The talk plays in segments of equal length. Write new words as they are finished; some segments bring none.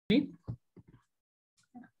screen.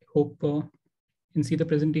 Hope you can see the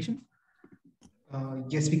presentation.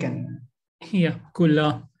 Yes, we can. Yeah,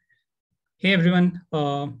 cool. Hey, everyone.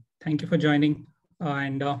 Thank you for joining.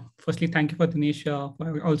 And firstly, thank you for Dinesh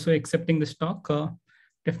for also accepting this talk.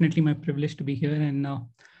 Definitely my privilege to be here. And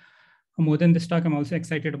more than this talk, I'm also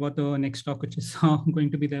excited about the next talk, which is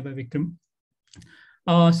going to be there by Vikram.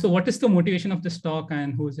 So what is the motivation of this talk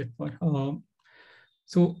and who is it for?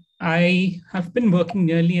 So I have been working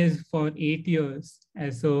nearly for 8 years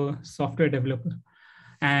as a software developer.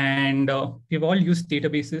 And we've all used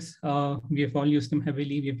databases. We've all used them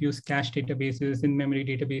heavily. We've used cache databases, in-memory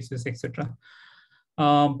databases, etc.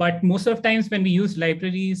 But most of the times when we use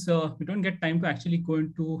libraries, we don't get time to actually go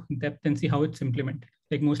into depth and see how it's implemented.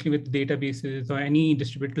 Like mostly with databases or any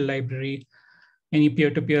distributed library, any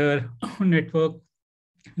peer-to-peer network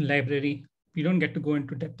library, we don't get to go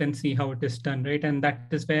into depth and see how it is done, right? And that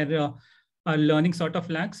is where our learning sort of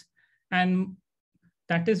lags. And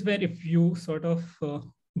that is where if you sort of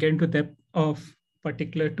get into depth of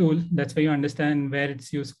particular tool, that's where you understand where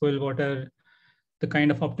it's useful, what are the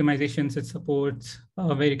kind of optimizations it supports,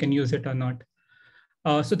 where you can use it or not.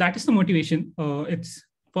 So that is the motivation. It's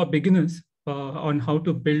for beginners on how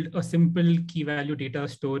to build a simple key value data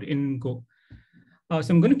store in Go.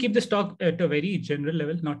 So I'm going to keep this talk at a very general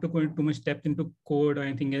level, not to go into too much depth into code or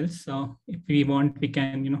anything else. If we want, we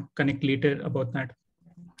can connect later about that.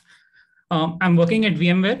 I'm working at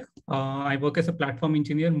VMware. I work as a platform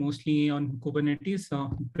engineer, mostly on Kubernetes,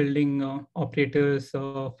 building operators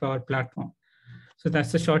for our platform. So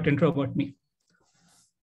that's a short intro about me.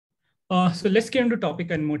 So let's get into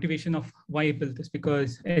topic and motivation of why I built this,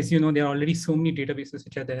 because as you know, there are already so many databases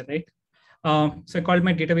which are there, right? So I called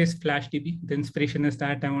my database FlashDB. The inspiration is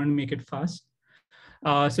that I want to make it fast.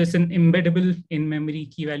 So it's an embeddable in-memory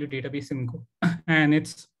key value database in Go. And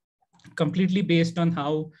it's completely based on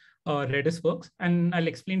how Redis works. And I'll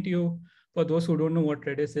explain to you, for those who don't know what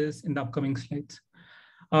Redis is, in the upcoming slides.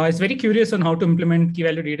 It's very curious on how to implement key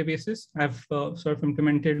value databases. I've sort of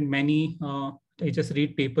implemented many. I just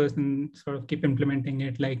read papers and sort of keep implementing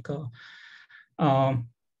it, like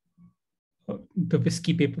the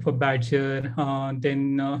whiskey paper for Badger,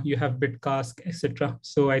 then you have Bitcask, etc.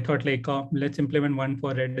 So I thought like, let's implement one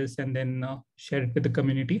for Redis and then share it with the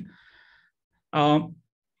community.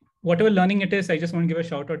 Whatever learning it is, I just want to give a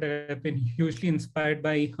shout out that I've been hugely inspired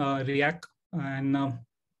by React and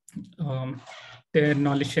their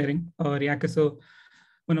knowledge sharing. React is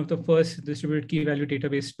one of the first distributed key value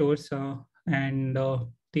database stores, and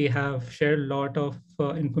they have shared a lot of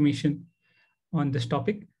information on this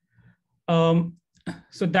topic.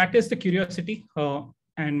 So that is the curiosity.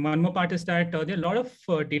 And one more part is that there are a lot of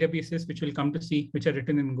databases which we'll come to see, which are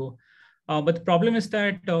written in Go. But the problem is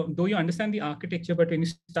that though you understand the architecture, but when you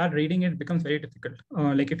start reading it, it becomes very difficult.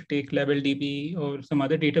 Like if you take LevelDB or some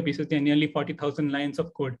other databases, they're nearly 40,000 lines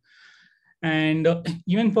of code. And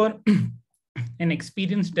even for an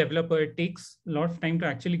experienced developer, it takes a lot of time to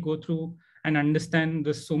actually go through and understand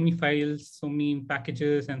there's so many files, so many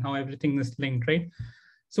packages, and how everything is linked, right?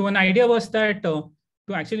 So an idea was that to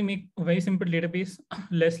actually make a very simple database,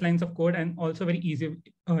 less lines of code, and also very easy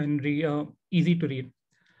and easy to read.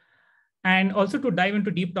 And also to dive into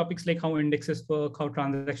deep topics like how indexes work, how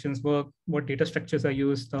transactions work, what data structures are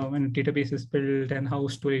used when a database is built, and how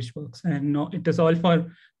storage works. And it is all for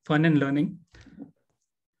fun and learning.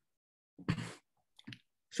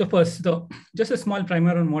 So first, just a small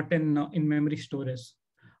primer on what an in-memory store is.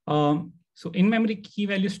 So in-memory key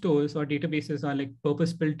value stores or databases are like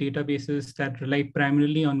purpose-built databases that rely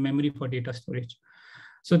primarily on memory for data storage.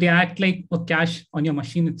 So they act like a cache on your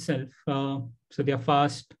machine itself. So they are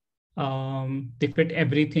fast. They fit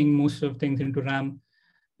everything, most of things into RAM,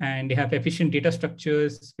 and they have efficient data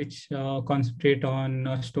structures which concentrate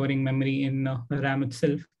on storing memory in RAM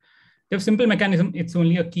itself. They have simple mechanism. It's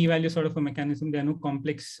only a key value sort of a mechanism. There are no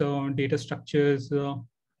complex data structures,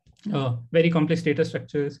 very complex data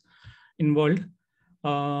structures involved.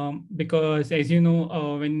 Because as you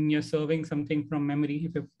know, when you're serving something from memory,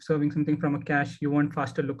 if you're serving something from a cache, you want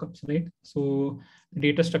faster lookups, right? So the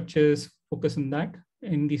data structures focus on that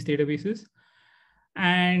in these databases.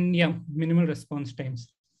 And yeah, minimal response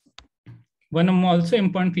times. One also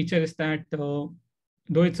important feature is that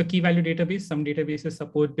though it's a key value database, some databases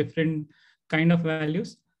support different kind of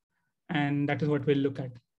values, and that is what we'll look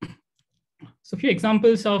at. So a few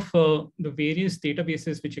examples of the various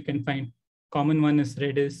databases which you can find. Common one is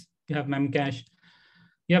Redis, you have Memcache,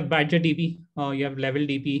 you have BadgerDB, you have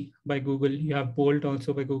LevelDB by Google, you have Bolt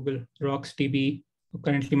also by Google, RocksDB,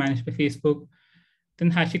 currently managed by Facebook.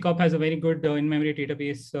 Then HashiCorp has a very good in-memory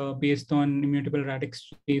database based on immutable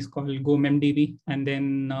radix trees called GoMemDB. And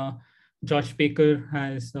then Josh Baker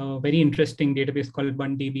has a very interesting database called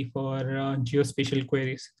BunDB for geospatial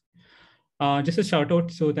queries. Just a shout out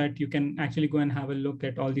so that you can actually go and have a look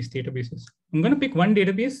at all these databases. I'm going to pick one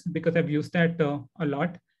database because I've used that a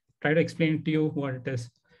lot. Try to explain to you what it is.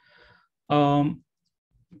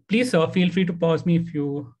 Please feel free to pause me if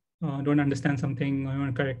you don't understand something or you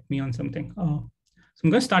want to correct me on something. So I'm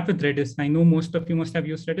going to start with Redis. I know most of you must have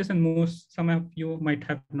used Redis and some of you might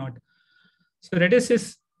have not. So Redis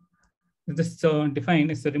is defined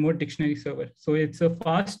as a remote dictionary server. So it's a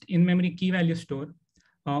fast in-memory key value store.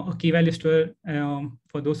 A key value store,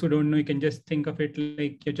 for those who don't know, you can just think of it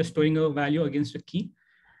like you're just storing a value against a key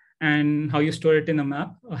and how you store it in a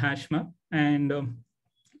map, a hash map. And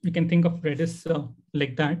you can think of Redis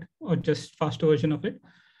like that, or just faster version of it.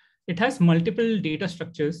 It has multiple data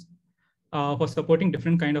structures for supporting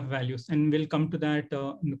different kind of values. And we'll come to that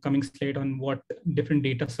in the coming slide on what different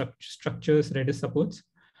data structures Redis supports.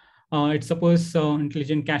 It supports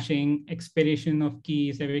intelligent caching, expiration of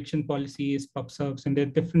keys, eviction policies, pub subs, and there are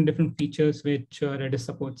different features which Redis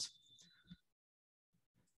supports.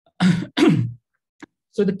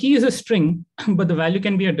 So the key is a string, but the value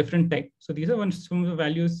can be a different type. So these are some of the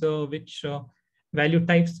values value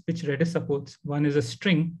types which Redis supports. One is a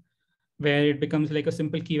string, where it becomes like a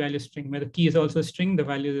simple key value string, where the key is also a string, the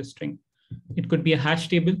value is a string. It could be a hash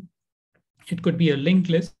table. It could be a linked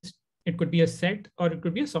list. It could be a set, or it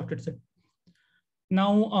could be a sorted set.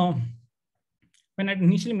 Now, when I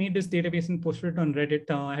initially made this database and posted it on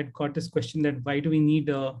Reddit, I had got this question that why do we need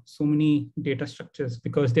so many data structures?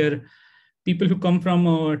 Because there are people who come from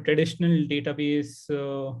a traditional database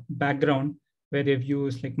background where they've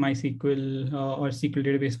used like MySQL or SQL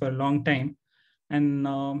database for a long time. And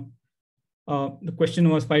the question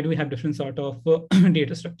was, why do we have different sort of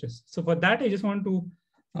data structures? So for that, I just want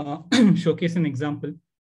to showcase an example.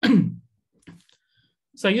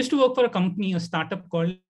 So I used to work for a company, a startup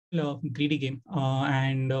called Greedy Game.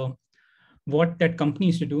 And what that company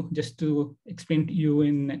used to do, just to explain to you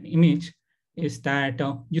in an image, is that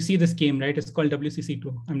you see this game, right? It's called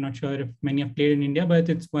WCC2. I'm not sure if many have played in India, but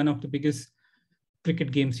it's one of the biggest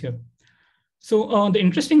cricket games here. So the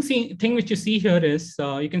interesting thing which you see here is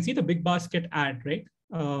you can see the big basket ad, right?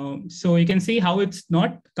 So you can see how it's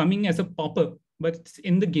not coming as a pop-up, but it's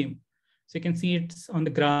in the game. So you can see it's on the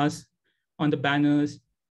grass, on the banners,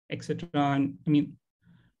 etc. And I mean,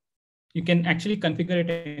 you can actually configure it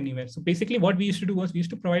anywhere. So basically what we used to do was we used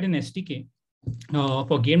to provide an SDK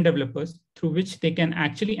for game developers through which they can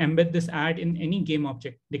actually embed this ad in any game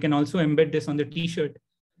object. They can also embed this on the t-shirt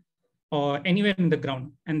or anywhere in the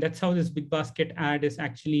ground. And that's how this big basket ad is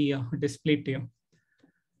actually displayed to you.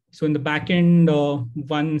 So in the backend,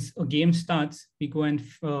 once a game starts, we go and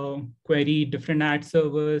query different ad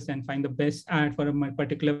servers and find the best ad for a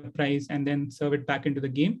particular price and then serve it back into the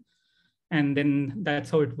game. And then that's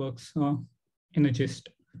how it works in a gist.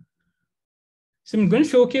 So I'm going to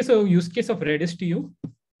showcase a use case of Redis to you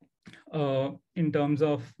in terms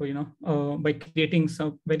of, by creating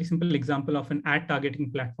some very simple example of an ad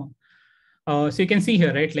targeting platform. So you can see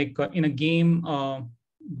here, right? Like in a game,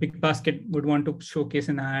 Big Basket would want to showcase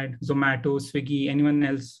an ad, Zomato, Swiggy, anyone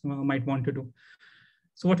else might want to do.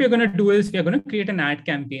 So what we're going to do is we're going to create an ad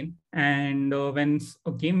campaign. And when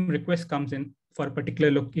a game request comes in for a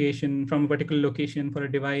particular location, from a particular location for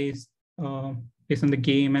a device based on the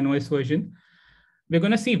game and OS version, we're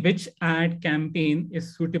going to see which ad campaign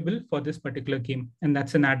is suitable for this particular game. And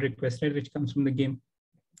that's an ad request, right, which comes from the game.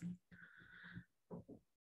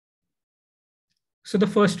 So the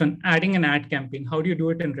first one, adding an ad campaign. How do you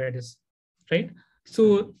do it in Redis, right?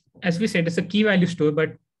 So as we said, it's a key value store,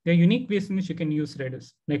 but there are unique ways in which you can use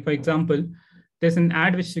Redis. Like for example, there's an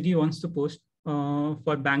ad which Swiggy wants to post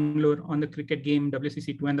for Bangalore on the cricket game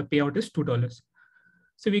WCC2, and the payout is $2.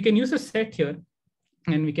 So we can use a set here,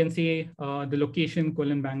 and we can say the location :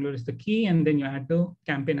 Bangalore is the key, and then you add the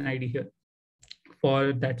campaign ID here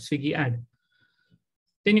for that Swiggy ad.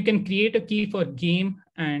 Then you can create a key for game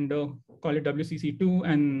and call it WCC2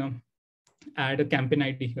 and add a campaign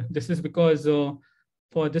ID here. This is because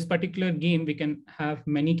for this particular game, we can have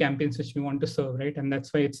many campaigns which we want to serve, right? And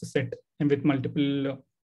that's why it's a set and with multiple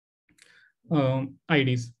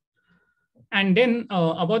IDs. And then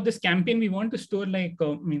about this campaign, we want to store like,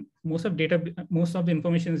 most of the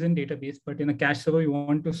information is in database, but in a cache server, we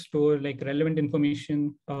want to store like relevant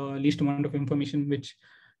information, least amount of information, which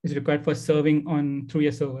is required for serving through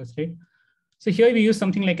your servers, right? So here we use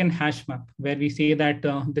something like an hash map where we say that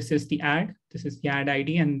this is the ad,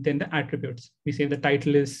 ID, and then the attributes. We say the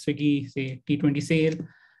title is Swiggy, say T20 sale,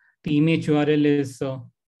 The image URL is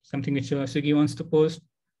something which Swiggy wants to post,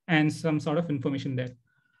 and some sort of information there.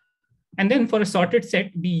 And then for a sorted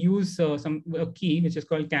set, we use a key, which is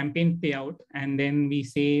called campaign payout. And then we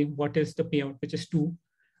say, what is the payout, which is 2,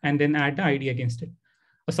 and then add the ID against it.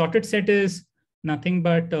 A sorted set is nothing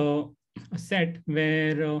but a set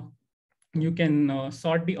where you can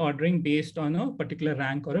sort the ordering based on a particular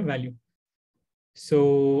rank or a value.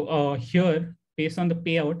 So here, based on the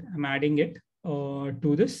payout, I'm adding it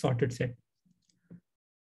to this sorted set.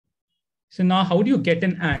 So now how do you get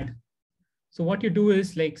an ad? So what you do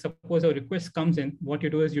is, like, suppose a request comes in, what you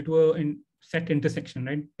do is you do a set intersection,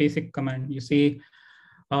 right? Basic command. You say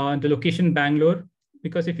the location Bangalore,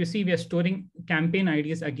 because if you see, we are storing campaign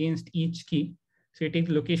IDs against each key. So you take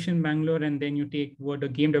the location Bangalore, and then you take what a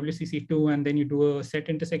game WCC2, and then you do a set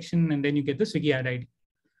intersection, and then you get the Swiggy ad ID.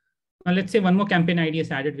 Now let's say one more campaign ID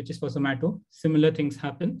is added, which is for Zomato. Similar things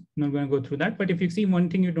happen. I'm not going to go through that. But if you see, one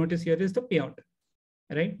thing you notice here is the payout,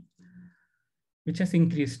 right? Which has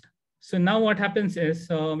increased. So now what happens is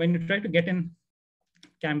when you try to get in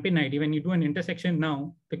campaign ID, when you do an intersection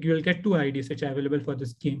now, like, you will get 2 IDs which are available for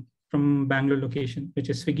this game from Bangalore location, which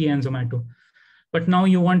is Swiggy and Zomato. But now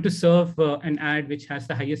you want to serve an ad which has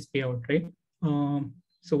the highest payout, right?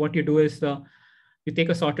 So what you do is you take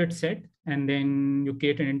a sorted set, and then you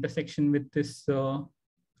create an intersection with this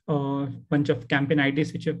bunch of campaign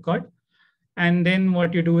IDs which you've got. And then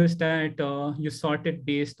what you do is that you sort it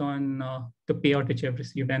based on the payout which you have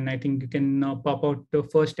received. And I think you can pop out the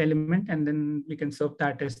first element, and then we can serve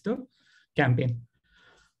that as the campaign.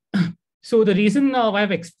 So the reason why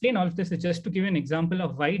I've explained all of this is just to give you an example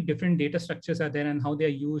of why different data structures are there and how they are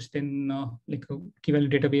used in like a key value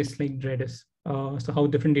database like Redis. So how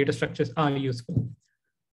different data structures are useful.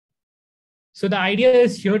 So the idea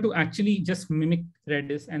is here to actually just mimic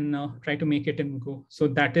Redis and try to make it in Go. So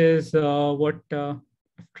that is what I've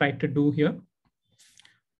tried to do here.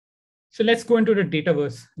 So let's go into the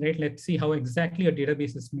Dataverse, right? Let's see how exactly a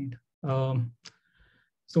database is made.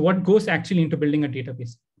 So what goes actually into building a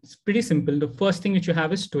database? It's pretty simple. The first thing which you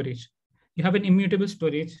have is storage. You have an immutable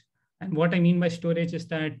storage. And what I mean by storage is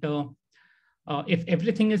that if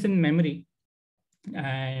everything is in memory,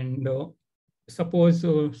 and suppose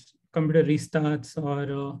computer restarts,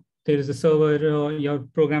 or there is a server, your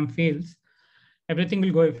program fails, everything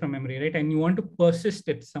will go away from memory, right? And you want to persist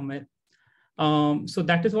it somewhere. So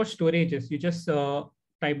that is what storage is. You just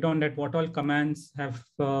type down that what all commands have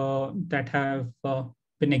that have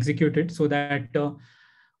been executed, so that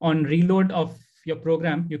on reload of your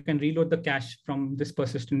program, you can reload the cache from this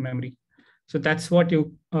persistent memory. So that's what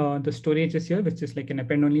the storage is here, which is like an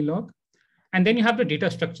append-only log. And then you have the data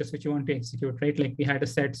structures which you want to execute, right? Like we had a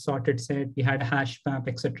set, sorted set, we had a hash map,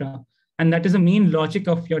 etc. And that is the main logic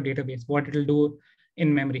of your database, what it'll do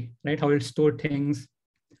in memory, right? How it'll store things.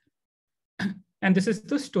 And this is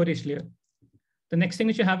the storage layer. The next thing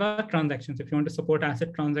which you have are transactions. If you want to support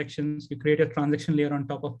ACID transactions, you create a transaction layer on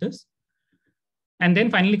top of this. And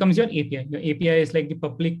then finally comes your API. Your API is like the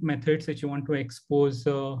public methods that you want to expose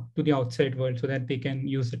to the outside world so that they can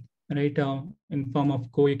use it, right? In form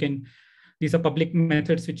of Go, these are public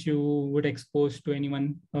methods which you would expose to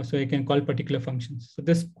anyone, so you can call particular functions. So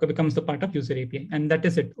this becomes the part of user API, and that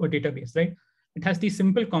is it, or database, right? It has these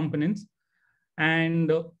simple components,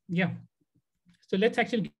 and yeah. So let's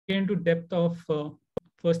actually get into depth of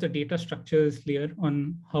first the data structures layer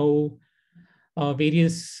on how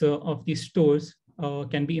various of these stores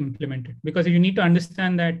can be implemented. Because you need to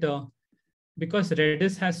understand that because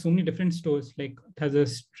Redis has so many different stores, like it has a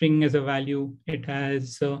string as a value, it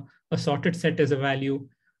has a sorted set as a value,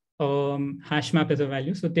 hash map as a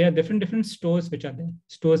value. So there are different stores which are there.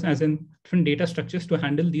 Stores as in different data structures to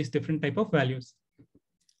handle these different type of values.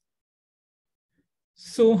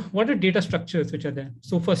 So what are data structures which are there?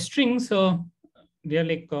 So for strings, they are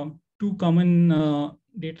like 2 common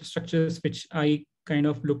data structures which I kind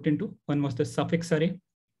of looked into. One was the suffix array,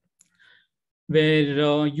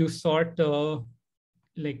 where you sort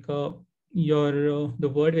like the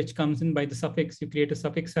word which comes in by the suffix, you create a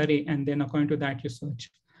suffix array, and then according to that you search.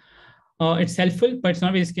 It's helpful, but it's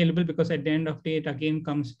not very scalable, because at the end of the day, it again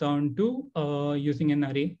comes down to using an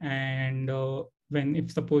array. And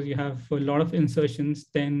if suppose you have a lot of insertions,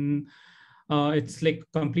 then it's like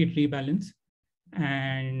complete rebalance.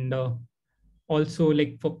 And also,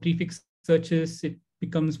 like for prefix searches, it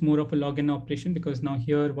becomes more of a login operation, because now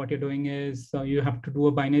here what you're doing is you have to do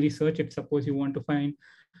a binary search. If suppose you want to find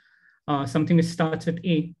something which starts at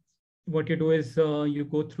A, what you do is you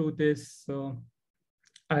go through this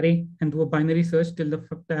array and do a binary search till the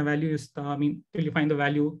value is, till you find the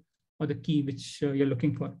value or the key which you're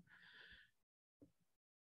looking for.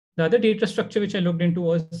 The other data structure which I looked into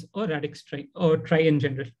was a radix trie, or trie in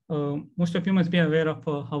general. Most of you must be aware of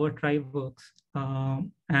how a trie works.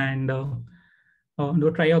 Though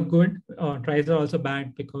trie are good, tries are also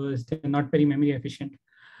bad because they're not very memory efficient.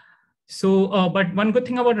 So, but one good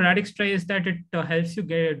thing about radix trie is that it helps you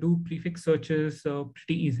do prefix searches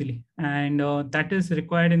pretty easily. And that is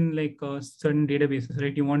required in like certain databases,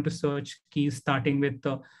 right? You want to search keys starting with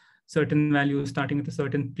certain values, starting with a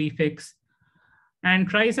certain prefix. And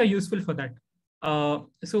tries are useful for that.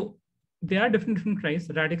 So there are different tries.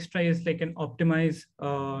 Radix trie is like an optimized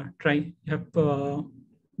trie. You have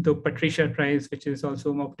the Patricia tries, which is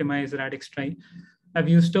also optimized radix trie. I've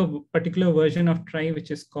used a particular version of trie,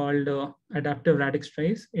 which is called adaptive radix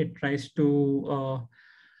tries. It tries to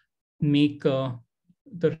make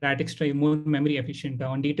the radix trie more memory efficient.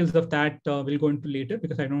 On details of that, we'll go into later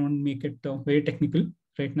because I don't want to make it very technical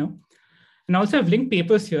right now. And also I've linked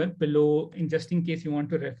papers here below, just in case you want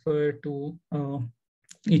to refer to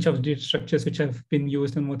each of the data structures which have been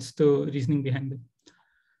used and what's the reasoning behind them.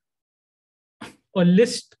 A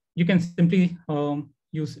list, you can simply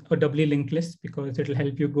use a doubly linked list because it'll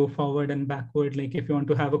help you go forward and backward. Like if you want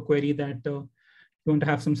to have a query that you want to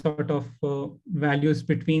have some sort of values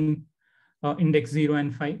between index 0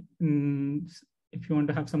 and 5. If you want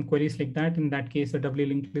to have some queries like that, in that case, a doubly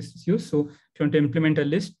linked list is used. So if you want to implement a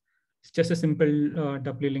list, it's just a simple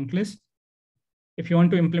doubly linked list. If you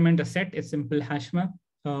want to implement a set, it's simple hash map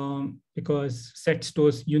because set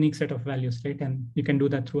stores unique set of values, right? And you can do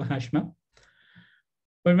that through a hash map.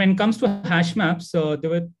 But when it comes to hash maps, there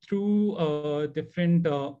were two different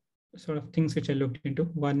sort of things which I looked into.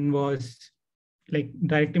 One was like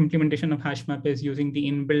direct implementation of hash map is using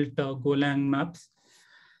the inbuilt Golang maps.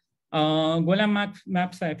 Golang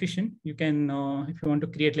maps are efficient. You can, if you want to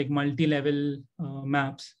create like multi-level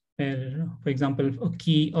maps, where, for example, a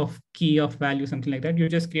key of value, something like that, you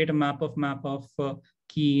just create a map of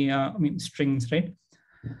key, strings, right?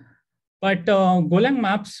 But Golang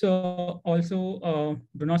maps also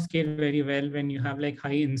do not scale very well when you have like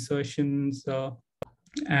high insertions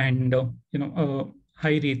and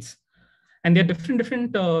high rates. And there are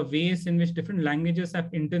different ways in which different languages have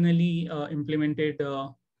internally implemented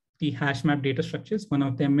the hash map data structures. One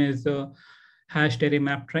of them is hashed array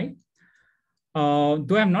map trie.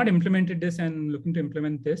 Though I'm not implemented this and looking to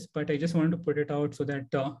implement this, but I just wanted to put it out so that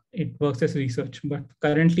it works as research. But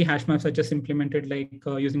currently hash maps are just implemented like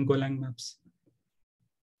using Golang maps.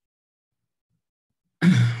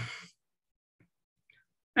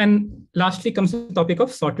 And lastly comes the topic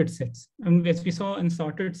of sorted sets. And as we saw in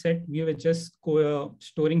sorted set, we were just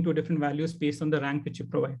storing two different values based on the rank which you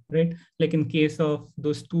provide, right? Like in case of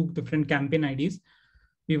those two different campaign IDs,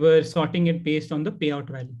 we were sorting it based on the payout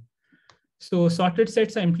value. So sorted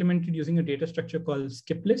sets are implemented using a data structure called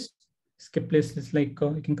skip list. Skip list is like,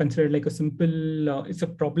 you can consider it like a simple, it's a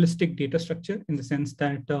probabilistic data structure in the sense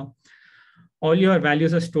that all your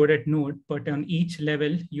values are stored at node, but on each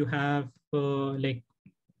level you have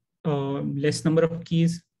less number of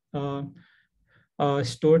keys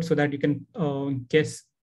stored so that you can guess,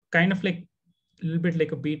 kind of like a little bit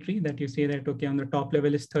like a B tree that you say that, okay, on the top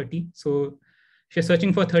level is 30. So if you're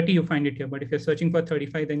searching for 30, you find it here. But if you're searching for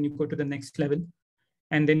 35, then you go to the next level.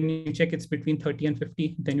 And then you check it's between 30 and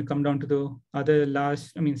 50. Then you come down to the other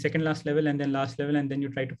second last level and then last level. And then you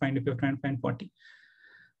try to find if you're trying to find 40.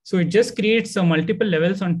 So it just creates multiple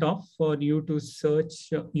levels on top for you to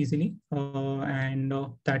search easily. And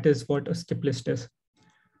that is what a skip list is.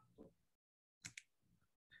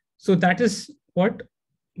 So that is what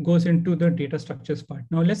goes into the data structures part.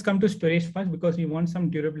 Now let's come to storage part because we want some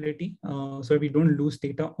durability so we don't lose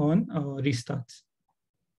data on restarts.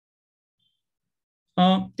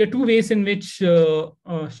 There are two ways in which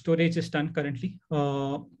storage is done currently.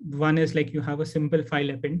 One is like you have a simple file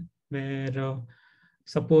append where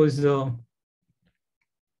suppose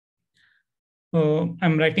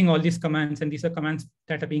I'm writing all these commands and these are commands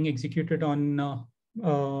that are being executed on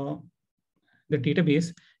the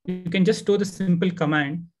database. You can just store the simple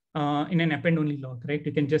command in an append only log, right?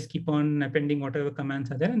 You can just keep on appending whatever commands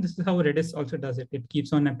are there. And this is how Redis also does it. It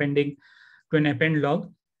keeps on appending to an append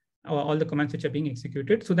log all the commands which are being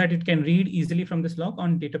executed so that it can read easily from this log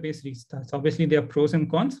on database restarts. Obviously, there are pros and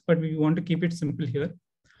cons, but we want to keep it simple here.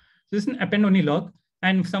 So this is an append only log.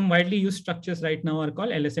 And some widely used structures right now are called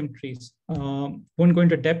LSM trees. Won't go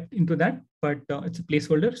into depth into that, but it's a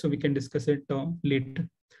placeholder, so we can discuss it later.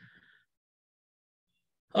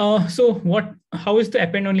 So how is the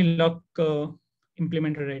append only log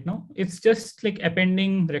implemented right now? It's just like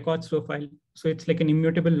appending records to a file. So it's like an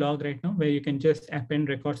immutable log right now where you can just append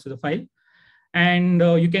records to the file. And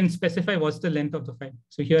you can specify what's the length of the file.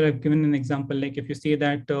 So here I've given an example, like if you say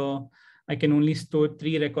that I can only store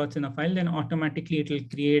 3 records in a file, then automatically it will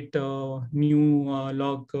create new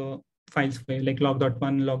log files for you, like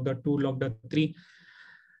log.1, log.2, log.3.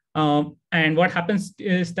 And what happens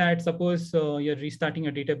is that suppose you're restarting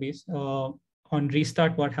a database. On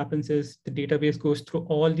restart, what happens is the database goes through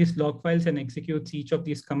all these log files and executes each of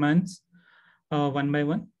these commands one by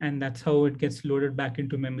one. And that's how it gets loaded back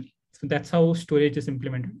into memory. So that's how storage is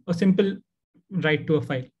implemented. A simple write to a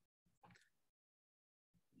file.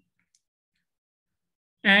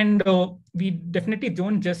 And we definitely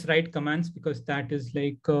don't just write commands, because that is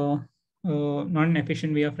like not an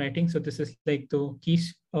efficient way of writing. So this is like the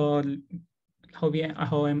keys, how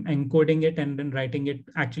I'm encoding it and then writing it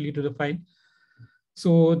actually to the file.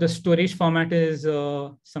 So the storage format is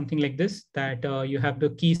something like this, that you have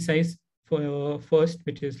the key size for first,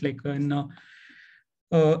 which is like in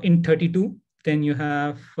 32. Then you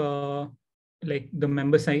have like the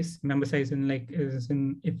member size in like is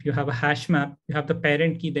in, if you have a hash map, you have the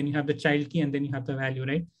parent key, then you have the child key, and then you have the value,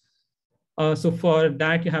 right? So for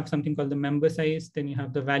that, you have something called the member size, then you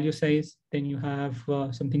have the value size, then you have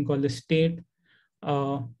something called the state,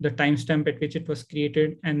 the timestamp at which it was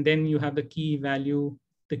created, and then you have the key value,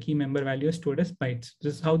 the key member value is stored as bytes.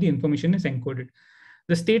 This is how the information is encoded.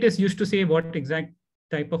 The state is used to say what exact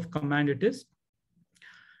type of command it is,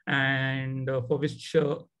 and for which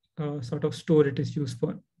sort of store it is used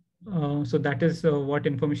for. So that is what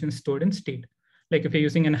information is stored in state. Like if you're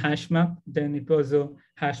using a hash map, then it was a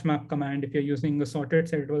hash map command. If you're using a sorted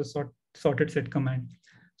set, it was a sorted set command.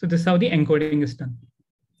 So this is how the encoding is done.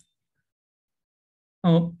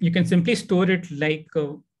 You can simply store it like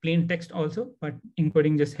plain text also, but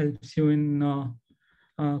encoding just helps you in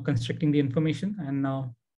constructing the information,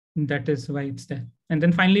 and that is why it's there. And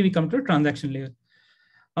then finally, we come to a transaction layer.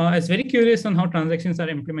 It's very curious on how transactions are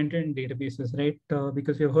implemented in databases, right?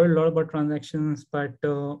 Because we've heard a lot about transactions, but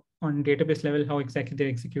on database level, how exactly they're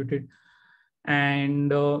executed.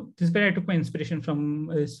 And this is where I took my inspiration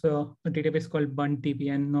from, is a database called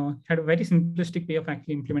BuntDB, and had a very simplistic way of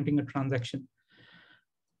actually implementing a transaction.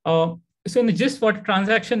 So in the gist, what a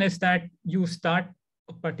transaction is that you start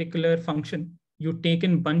a particular function, you take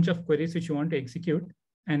in a bunch of queries which you want to execute,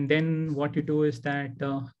 and then what you do is that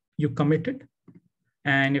you commit it.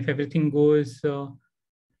 And if everything goes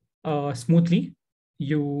smoothly,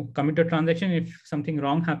 you commit a transaction. If something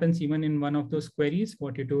wrong happens even in one of those queries,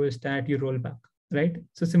 what you do is that you roll back, right?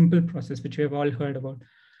 It's a simple process, which we have all heard about.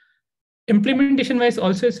 Implementation wise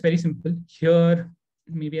also is very simple. Here,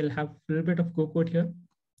 maybe I'll have a little bit of Go code here.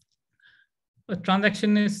 A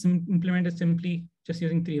transaction is implemented simply just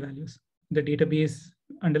using 3 values. The database,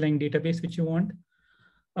 underlying database which you want.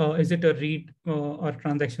 Is it a read or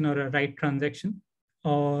transaction or a write transaction?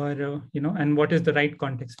 Or, and what is the right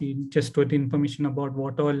context? We just stored the information about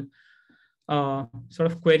what all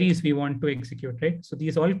sort of queries we want to execute, right? So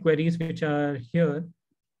these all queries which are here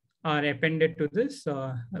are appended to this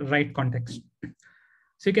write context.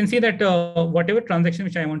 So you can see that whatever transaction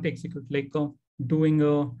which I want to execute, like doing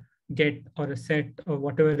a get or a set or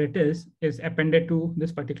whatever it is appended to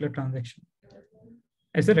this particular transaction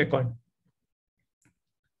as a record.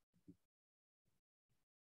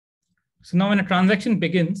 So now when a transaction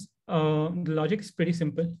begins, the logic is pretty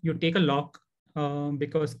simple. You take a lock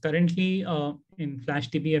because currently in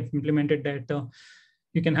FlashDB, I've implemented that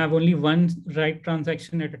you can have only one write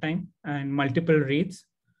transaction at a time and multiple reads.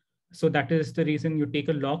 So that is the reason you take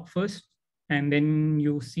a lock first, and then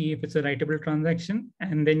you see if it's a writable transaction,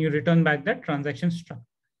 and then you return back that transaction struct.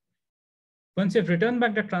 Once you've returned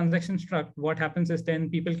back the transaction struct, what happens is then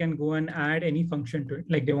people can go and add any function to it,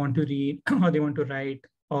 like they want to read or they want to write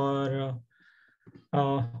or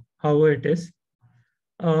however it is.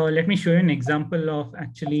 Let me show you an example of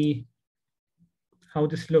actually how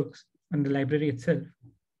this looks on the library itself.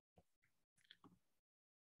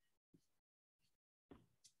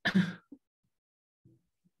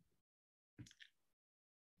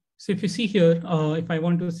 So if you see here, if I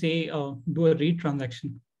want to say do a read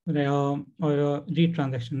transaction or a read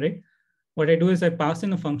transaction, right? What I do is I pass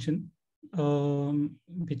in a function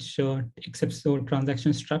which accepts the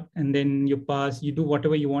transaction struct, and then you do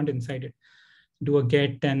whatever you want inside it. Do a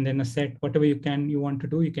get and then a set, whatever you want to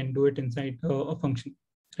do, you can do it inside a function,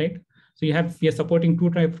 right? So we are supporting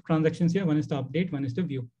 2 types of transactions here. One is the update, one is the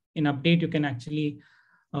view. In update, you can actually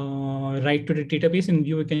write to the database. In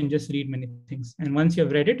view, you can just read many things. And once you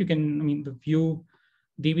have read it, you can, the view,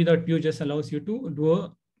 db.view just allows you to do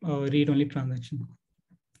a read-only transaction.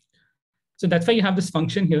 So that's why you have this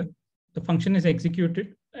function here. The function is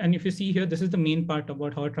executed. And if you see here, this is the main part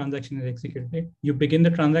about how a transaction is executed, right? You begin the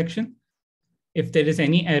transaction, If there is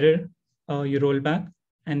any error, you roll back,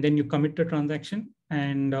 and then you commit the transaction.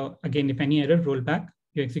 And again, if any error, roll back,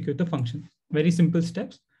 you execute the function. Very simple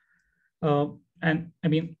steps. And I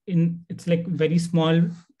mean, it's like very small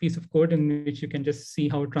piece of code in which you can just see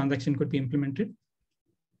how a transaction could be implemented.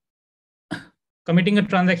 Committing a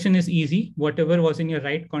transaction is easy. Whatever was in your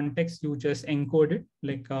write context, you just encode it.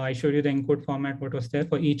 Like I showed you the encode format, what was there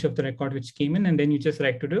for each of the record which came in, and then you just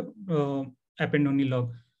write to the append only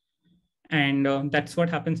log. And that's what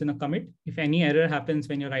happens in a commit. If any error happens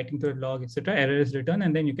when you're writing to a log, etc., error is returned,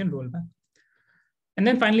 and then you can roll back. And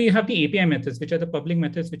then finally, you have the API methods, which are the public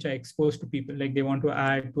methods which are exposed to people. Like they want to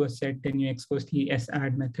add to a set, then you expose the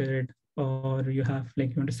sadd method, or you have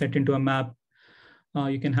like you want to set into a map.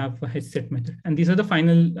 You can have a set method. And these are the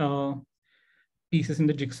final pieces in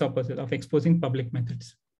the jigsaw puzzle of exposing public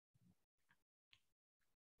methods.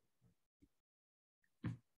 I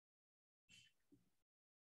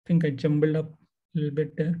think I jumbled up a little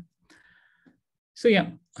bit there. So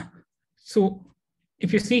yeah, so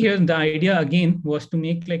if you see here, the idea again was to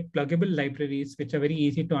make like pluggable libraries, which are very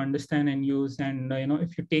easy to understand and use. And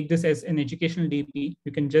if you take this as an educational DB,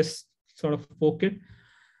 you can just sort of poke it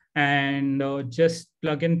and just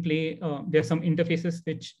plug and play. There are some interfaces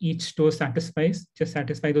which each store satisfies. Just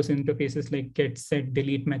satisfy those interfaces like get, set,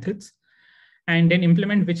 delete methods, and then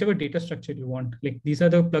implement whichever data structure you want. Like these are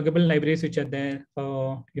the pluggable libraries which are there.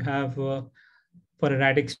 You have for a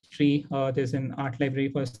radix tree, there's an art library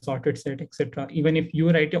for a sorted set, etc. Even if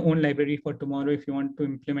you write your own library for tomorrow, if you want to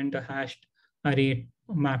implement a hashed array,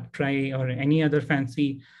 map try, or any other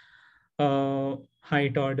fancy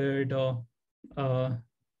height ordered or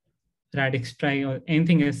radix try or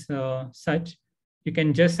anything as such, you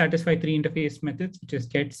can just satisfy 3 interface methods, which is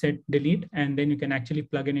get, set, delete, and then you can actually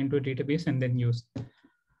plug it into a database and then use.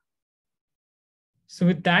 So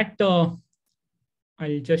with that,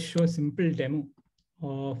 I'll just show a simple demo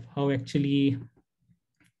of how actually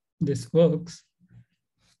this works.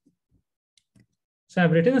 So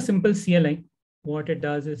I've written a simple CLI. What it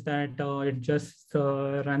does is that it just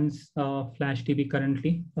runs FlashDB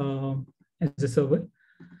currently as a server.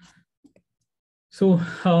 So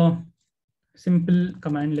simple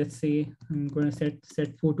command, let's say I'm going to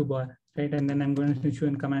set foo to bar, right? And then I'm going to issue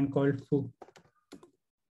a command called foo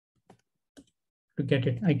to get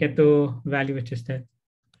it. I get the value which is there.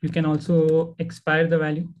 You can also expire the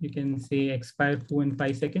value. You can say expire foo in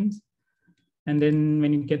 5 seconds. And then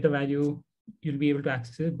when you get the value, you'll be able to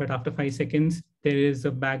access it. But after 5 seconds, there is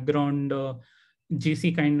a background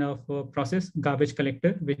GC kind of process, garbage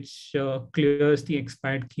collector, which clears the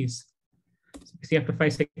expired keys. So you see after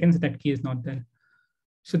 5 seconds, that key is not there.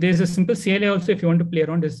 So there's a simple CLI also, if you want to play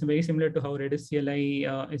around. It's very similar to how Redis CLI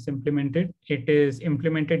is implemented. It is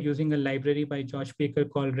implemented using a library by Josh Baker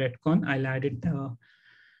called Redcon. I'll add it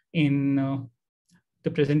in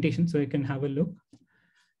the presentation so you can have a look.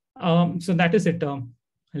 So that is it. I'll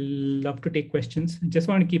love to take questions. I just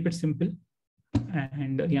want to keep it simple.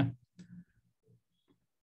 And yeah.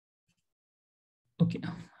 Okay,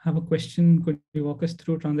 I have a question. Could you walk us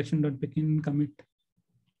through transaction.begin commit?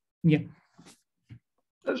 Yeah.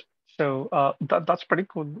 So that's pretty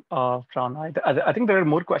cool, Ron. I think there are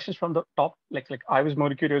more questions from the top. Like I was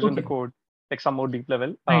more curious in the code, like some more deep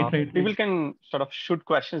level. People can sort of shoot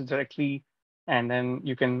questions directly, and then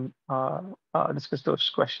you can discuss those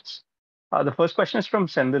questions. The first question is from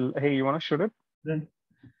Sendil. Hey, you want to shoot it? Right.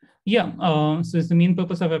 Yeah. So it's the main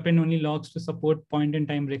purpose of append only logs to support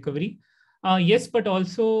point-in-time recovery. Yes, but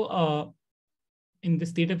also in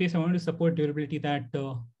this database, I want to support durability that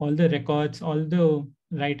all the records, all the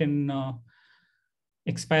write and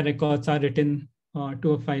expire records are written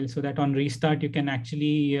to a file so that on restart, you can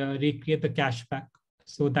actually recreate the cache back.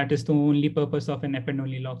 So that is the only purpose of an append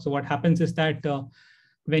only log. So what happens is that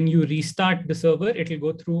when you restart the server, it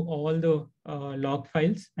will go through all the log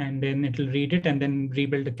files and then it will read it and then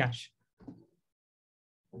rebuild the cache.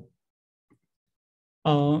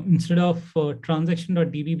 Instead of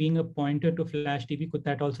transaction.db being a pointer to FlashDB, could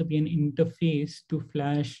that also be an interface to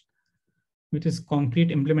Flash, which is concrete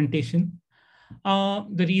implementation?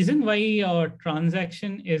 The reason why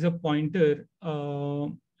transaction is a pointer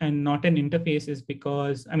and not an interface is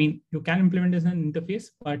because, I mean, you can implement as an interface,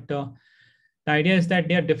 but the idea is that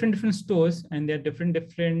there are different stores and there are different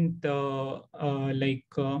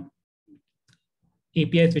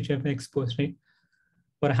APIs which have exposed, right?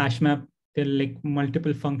 For a hash map, there are like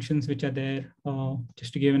multiple functions which are there.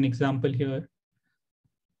 Just to give an example here.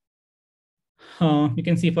 You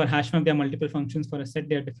can see for hash map, there are multiple functions. For a set,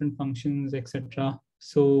 there are different functions, etc.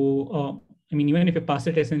 So, I mean, even if you pass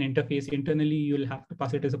it as an interface, internally, you'll have to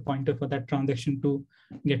pass it as a pointer for that transaction to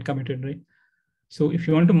get committed, right? So if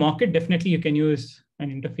you want to mock it, definitely you can use an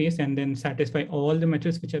interface and then satisfy all the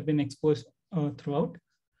methods which have been exposed throughout.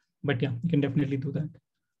 But yeah, you can definitely do that.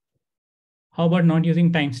 How about not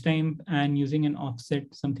using timestamp and using an offset,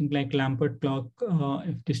 something like Lampert clock,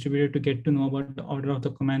 if distributed, to get to know about the order of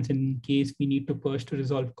the commands in case we need to purge to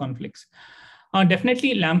resolve conflicts?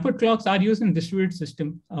 Definitely, Lampert clocks are used in distributed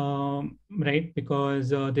system, right? Because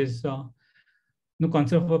there's no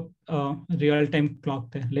concept of a real-time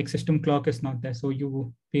clock there, like system clock is not there. So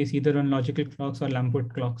you base either on logical clocks or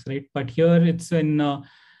Lampert clocks, right? But here it's in,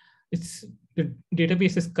 the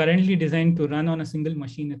database is currently designed to run on a single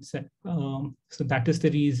machine itself. So that is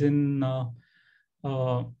the reason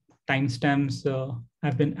timestamps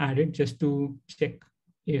have been added, just to check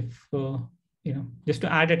if, just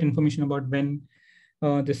to add that information about when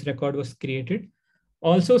this record was created.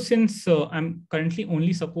 Also, since I'm currently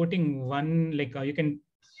only supporting one, like you can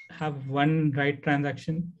have one write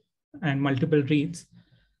transaction and multiple reads.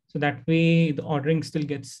 So that way the ordering still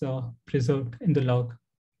gets preserved in the log.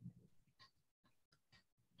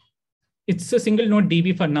 It's a single node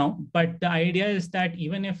DB for now, but the idea is that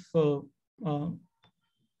even if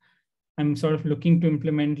I'm sort of looking to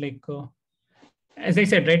implement, like, as I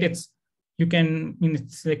said, right, it's like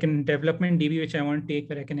a development DB, which I want to take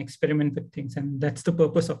where I can experiment with things. And that's the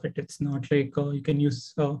purpose of it. It's not like you can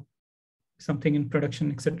use something in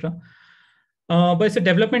production, etc. But it's a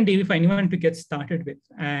development DB for anyone to get started with.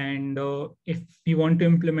 And if you want to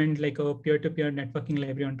implement like a peer-to-peer networking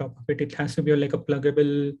library on top of it, it has to be like a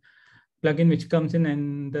pluggable plugin which comes in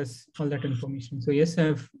and does all that information. So yes,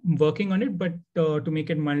 I'm working on it, but to make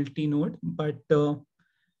it multi-node, but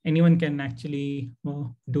anyone can actually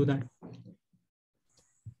do that.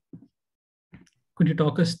 Could you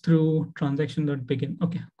talk us through transaction.begin?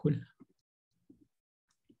 Okay, cool.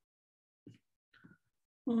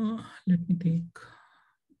 Let me think.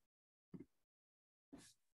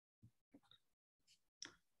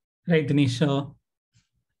 Right, Dinesh.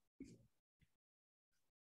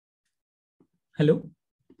 Hello?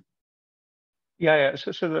 Yeah.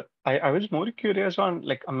 So I was more curious on,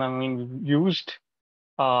 like, I mean, we've used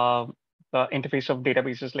the interface of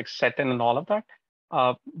databases like set-in and all of that.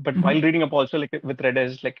 But while reading up also, like with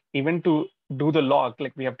Redis, like even to do the log,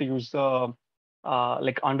 like we have to use the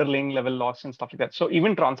like underlying level logs and stuff like that. So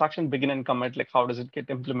even transaction begin and commit, like how does it get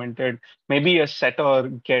implemented? Maybe a set or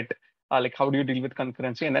get, like how do you deal with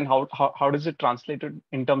concurrency? And then how does it translate it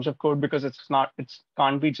in terms of code? Because it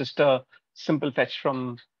can't be just a simple fetch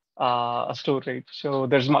from a store, right? So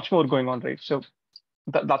there's much more going on, right? So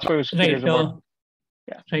that's what I was curious about.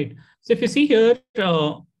 Yeah. Right. So if you see here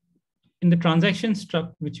in the transaction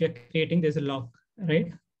struct which we are creating, there's a lock,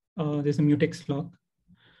 right? There's a mutex lock.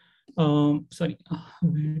 Sorry,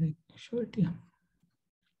 where did I show it? Yeah.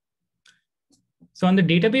 So on the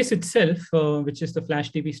database itself, which is the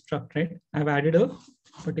FlashDB struct, right? I've added a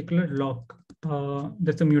particular lock.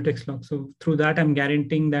 That's a mutex lock. So through that, I'm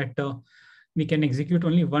guaranteeing that we can execute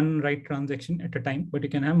only one write transaction at a time, but you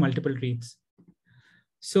can have multiple reads.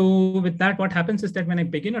 So with that, what happens is that when I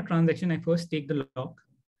begin a transaction, I first take the lock.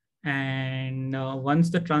 And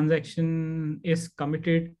once the transaction is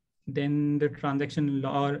committed, then the transaction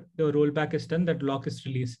or the rollback is done, that lock is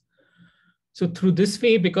released. So through this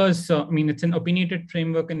way, because I mean, it's an opinionated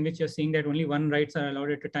framework in which you're seeing that only one writes are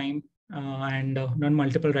allowed at a time and not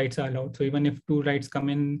multiple writes are allowed. So even if two writes come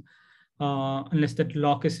in, unless that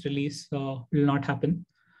lock is released, will not happen.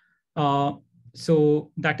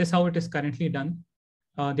 So that is how it is currently done.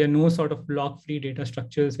 There are no sort of lock-free data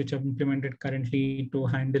structures which are implemented currently to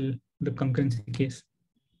handle the concurrency case.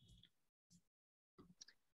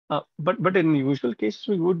 But in usual cases,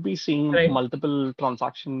 we would be seeing multiple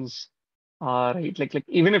transactions, right? Like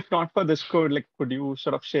even if not for this code, like could you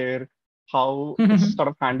sort of share how it's sort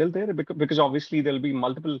of handled there? Because obviously there'll be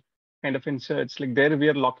multiple kind of inserts. Like there we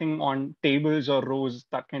are locking on tables or rows,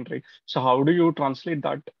 that kind, right? So how do you translate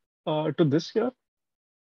that to this here?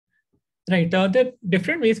 Right. There are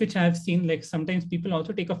different ways which I've seen. Like sometimes people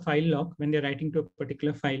also take a file lock when they're writing to a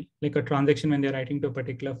particular file, like a transaction when they're writing to a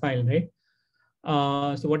particular file, right?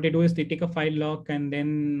 So what they do is they take a file lock and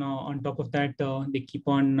then on top of that, they keep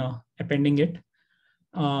on appending it.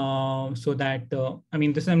 So that, I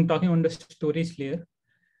mean, this I'm talking on the storage layer.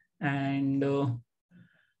 And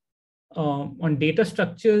on data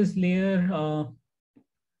structures layer, I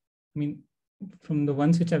mean, from the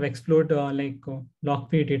ones which I've explored, like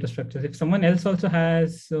lock-free data structures. If someone else also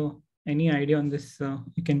has any idea on this,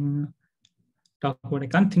 you can talk about. I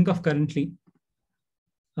can't think of currently.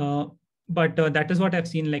 But that is what I've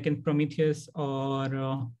seen, like in Prometheus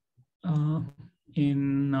or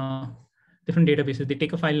in different databases. They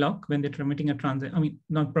take a file lock when they're remitting a transaction. I mean,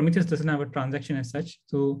 not Prometheus doesn't have a transaction as such.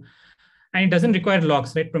 So, and it doesn't require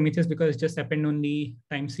logs, right? Prometheus, because it's just append only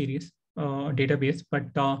time series database. But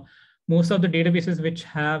most of the databases which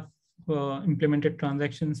have implemented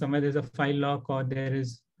transactions, somewhere there's a file lock or there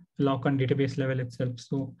is lock on database level itself.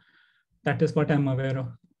 So that is what I'm aware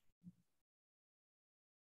of.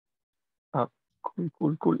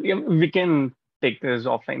 Cool. Yeah, we can take this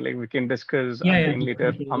offline. Like we can discuss again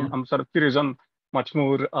later. I'm sort of curious on much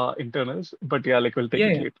more internals, but yeah, like we'll take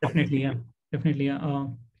it later. Definitely.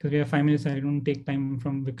 Because we have 5 minutes, I don't take time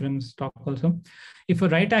from Vikram's talk also. If a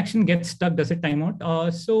write action gets stuck, does it time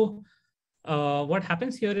out? So what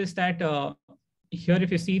happens here is that here,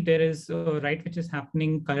 if you see, there is a write which is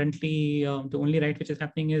happening currently. The only write which is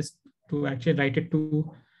happening is to actually write it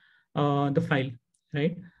to the file,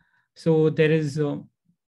 right? So there is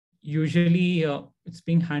usually it's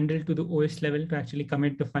being handled to the OS level to actually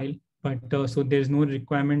commit the file. But so there's no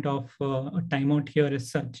requirement of a timeout here as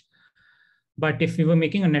such. But if we were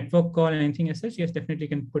making a network call or anything as such, yes, definitely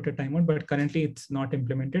can put a timeout, but currently it's not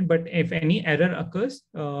implemented. But if any error occurs,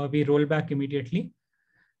 we roll back immediately.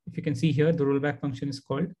 If you can see here, the rollback function is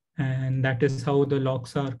called, and that is how the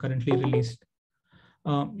logs are currently released.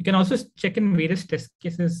 You can also check in various test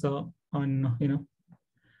cases on,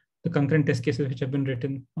 the concurrent test cases which have been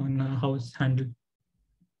written on how it's handled.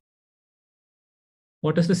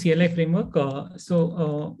 What is the CLI framework?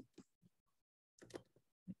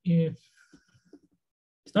 If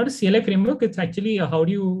it's not a CLI framework, it's actually how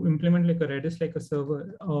do you implement like a Redis, like a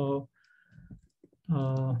server?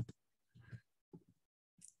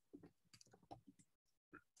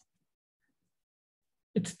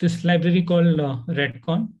 It's this library called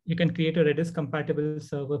Redcon. You can create a Redis compatible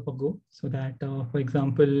server for Go. So that, for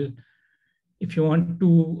example, if you want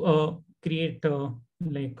to create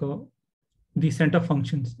these set of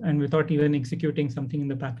functions and without even executing something in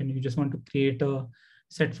the backend, you just want to create a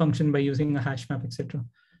set function by using a hash map, etc.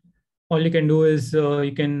 All you can do is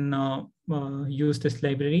you can use this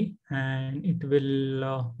library, and it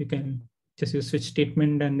will, you can just use switch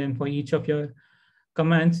statement, and then for each of your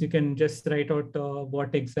commands, you can just write out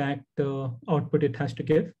what exact output it has to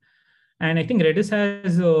give. And I think Redis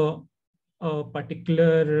has a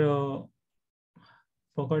particular,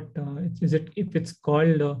 forgot, if it's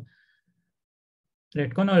called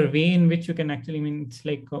Redcon, or a way in which you can actually, it's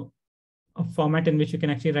like a format in which you can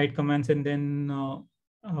actually write commands and then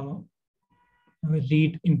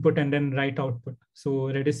read input and then write output. So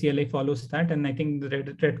Redis CLI follows that, and I think the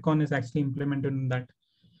Redcon is actually implemented in that.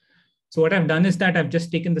 So what I've done is that I've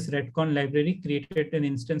just taken this Redcon library, created an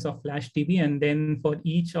instance of FlashDB, and then for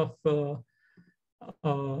each of the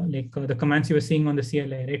commands you were seeing on the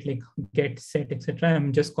CLI, right, like get, set, etc.,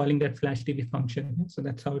 I'm just calling that FlashDB function. So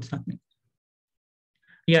that's how it's happening.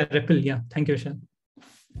 Yeah, REPL. Yeah, thank you, Vishal.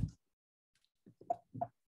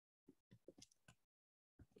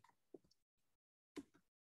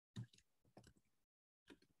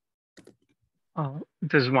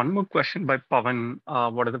 There's one more question by Pavan.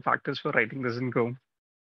 What are the factors for writing this in Go?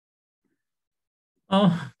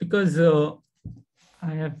 Because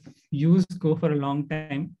I have used Go for a long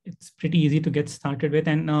time. It's pretty easy to get started with,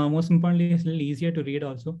 and most importantly, it's a little easier to read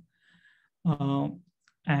also.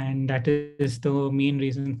 And that is the main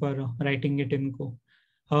reason for writing it in Go.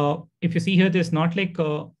 If you see here, there's not like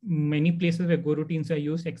many places where Go routines are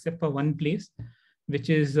used except for one place, which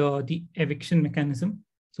is the eviction mechanism.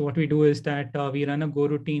 So what we do is that we run a Go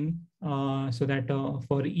routine so that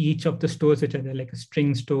for each of the stores which are there, like a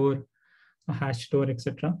string store, a hash store,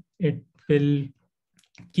 etc., it will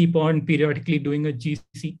keep on periodically doing a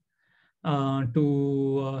GC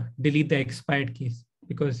to delete the expired keys,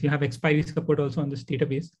 because you have expiry support also on this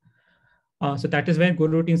database. So that is where Go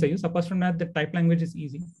routines are used. Apart from that, the type language is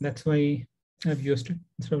easy. That's why I've used it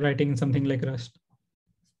instead of writing in something like Rust.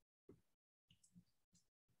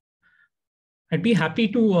 I'd be happy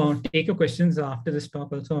to take your questions after this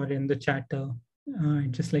talk also, or in the chat.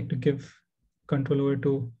 I'd just like to give control over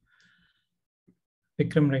to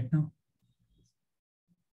Vikram right now.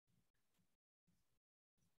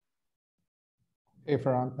 Hey,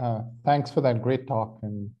 Farhan. Thanks for that great talk.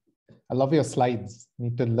 And I love your slides.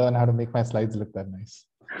 Need to learn how to make my slides look that nice.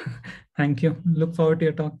 Thank you. Look forward to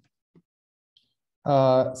your talk.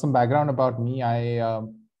 Some background about me.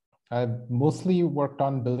 I've mostly worked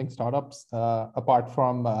on building startups, apart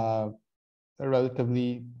from a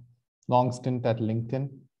relatively long stint at LinkedIn,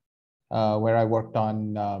 where I worked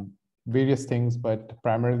on various things, but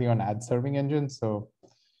primarily on ad serving engines. So,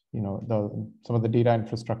 some of the data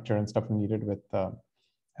infrastructure and stuff needed with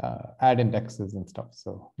ad indexes and stuff.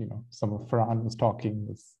 So, some of Farhan was talking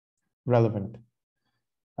was relevant.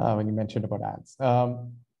 when you mentioned about ads.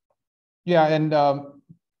 Yeah, and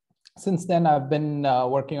since then, I've been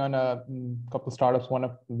working on a couple of startups. One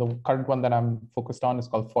of the current one that I'm focused on is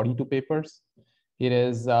called 42 Papers. It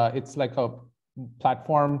is, it's like a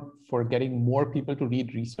platform for getting more people to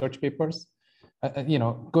read research papers. You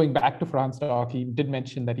know, going back to Fran's talk, he did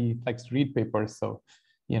mention that he likes to read papers. So,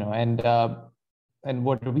 you know, and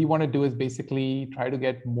what we want to do is basically try to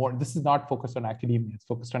get more. This is not focused on academia; it's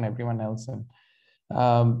focused on everyone else. And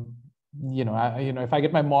you know, if I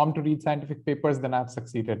get my mom to read scientific papers, then I've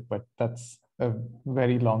succeeded. But that's a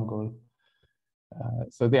very long goal.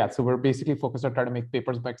 So yeah, so we're basically focused on trying to make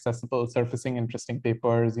papers more accessible, surfacing interesting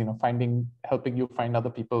papers, you know, helping you find other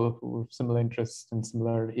people who have similar interests in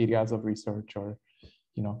similar areas of research, or,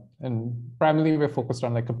 you know, and primarily we're focused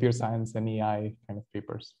on like computer science and AI kind of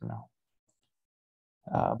papers for now.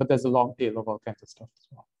 But there's a long tail of all kinds of stuff as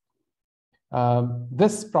well.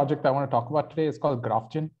 This project I want to talk about today is called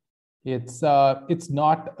GrahphJin. It's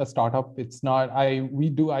not a startup. It's not, I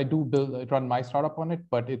do run my startup on it,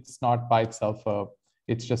 but it's not by itself.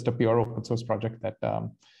 It's just a pure open source project that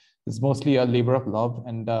is mostly a labor of love,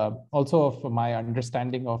 and also of my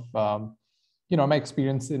understanding of you know, my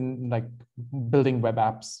experience in like building web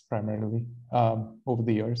apps primarily over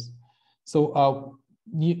the years. So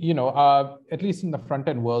you know, at least in the front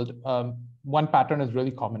end world, one pattern is really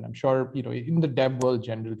common. I'm sure, you know, in the dev world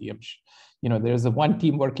generally, you know, there's one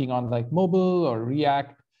team working on like mobile or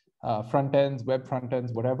React front ends, web front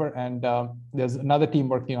ends, whatever. And there's another team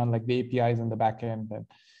working on like the APIs and the back end.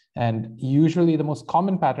 And usually the most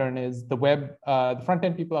common pattern is the front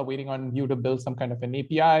end people are waiting on you to build some kind of an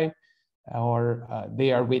API, or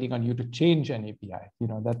they are waiting on you to change an API. You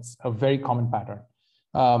know, that's a very common pattern.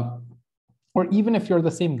 Or even if you're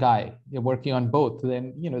the same guy, you're working on both,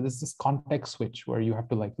 then, you know, there's this context switch where you have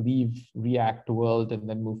to like leave React world and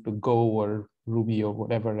then move to Go or Ruby or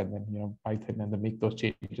whatever, and then, you know, Python, and then make those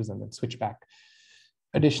changes and then switch back.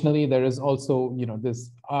 Additionally, there is also, you know,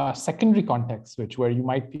 this secondary context switch where you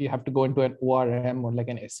might have to go into an ORM or like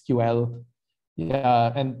an SQL.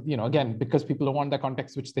 Yeah, and, you know, again, because people don't want that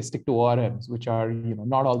context switch, they stick to ORMs, which are, you know,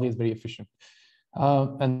 not always very efficient.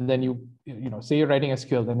 And then you know, say you're writing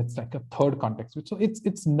SQL, then it's like a third context switch. So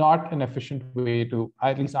it's not an efficient way to,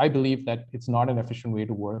 at least I believe that it's not an efficient way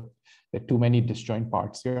to work. There are too many disjoint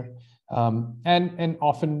parts here. And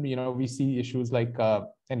often, you know, we see issues like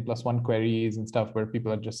N+1 queries and stuff where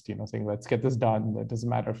people are just, you know, saying, let's get this done. It doesn't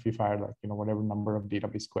matter if you fire like, you know, whatever number of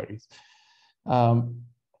database queries.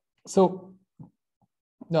 So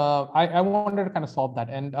I wanted to kind of solve that.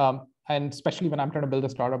 And especially when I'm trying to build a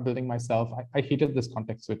startup, building myself, I hated this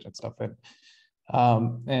context switch and stuff.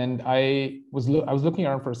 And I was looking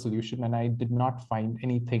around for a solution, and I did not find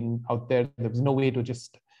anything out there. There was no way to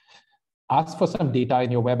just ask for some data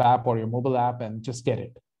in your web app or your mobile app and just get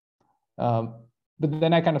it. But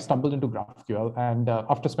then I kind of stumbled into GraphQL, and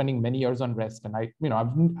after spending many years on REST, and I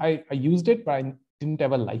used it, but I didn't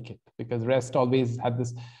ever like it, because REST always had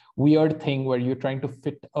this weird thing where you're trying to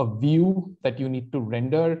fit a view that you need to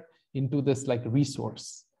render into this like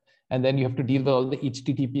resource, and then you have to deal with all the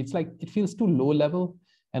HTTP. It's like, it feels too low level,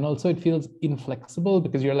 and also it feels inflexible,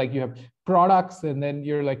 because you're like, you have products, and then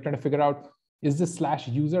you're like trying to figure out, is this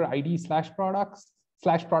 /user ID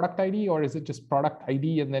 /product ID, or is it just product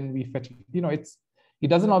ID, and then we fetch, you know, it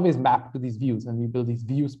doesn't always map to these views, and we build these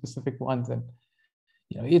view specific ones, and,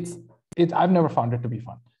 you know, I've never found it to be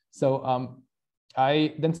fun. So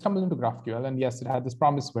I then stumbled into GraphQL, and yes, it had this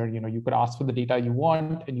promise where, you know, you could ask for the data you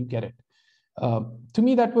want and you get it. To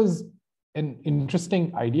me, that was an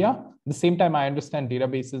interesting idea. At the same time, I understand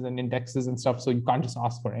databases and indexes and stuff, so you can't just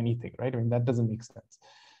ask for anything, right? I mean, that doesn't make sense.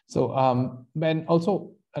 So, and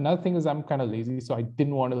also another thing is I'm kind of lazy, so I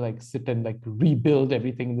didn't want to like sit and like rebuild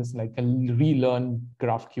everything, this like relearn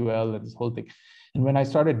GraphQL and this whole thing. And when I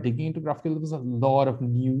started digging into GraphQL, there was a lot of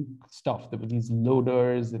new stuff. There were these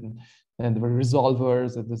loaders, and there were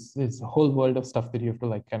resolvers, and this whole world of stuff that you have to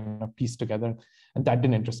like kind of piece together, and that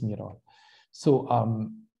didn't interest me at all. So,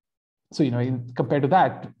 so, you know, compared to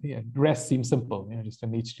that, yeah, REST seems simple, you know, just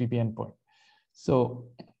an HTTP endpoint. So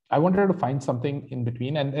I wanted to find something in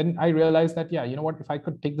between, and then I realized that, yeah, you know what, if I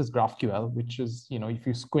could take this GraphQL, which is, you know, if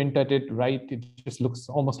you squint at it, right, it just looks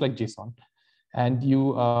almost like JSON, and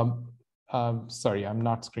you, sorry, I'm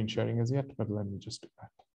not screen sharing as yet, but let me just do that.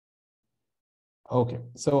 Okay,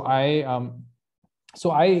 so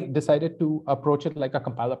I decided to approach it like a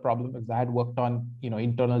compiler problem, because I had worked on, you know,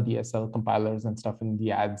 internal DSL compilers and stuff in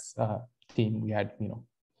the ads team. We had, you know,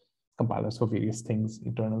 compilers for various things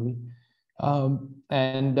internally. So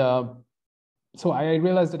I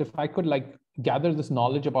realized that if I could like gather this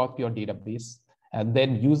knowledge about your database and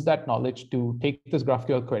then use that knowledge to take this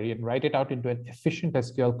GraphQL query and write it out into an efficient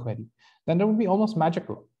SQL query, then that would be almost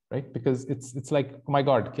magical, right? Because it's like, oh my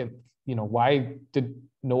God, why did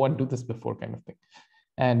no one do this before, kind of thing.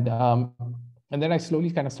 And then I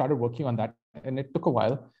slowly kind of started working on that, and it took a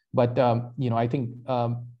while. But I think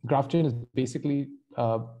GrahphJin is basically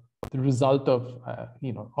the result of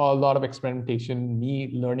a lot of experimentation,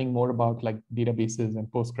 me learning more about like databases and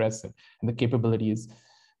Postgres and the capabilities.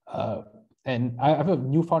 And I have a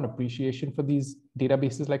newfound appreciation for these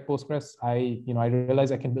databases like Postgres. I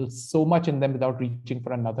realize I can build so much in them without reaching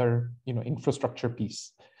for another infrastructure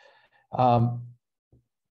piece.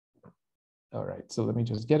 All right, so let me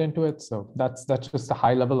just get into it. So that's just a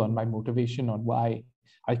high level on my motivation on why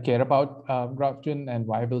I care about GrahphJin and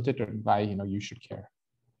why I built it, and why you should care.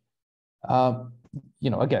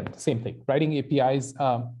 Again, same thing. Writing APIs,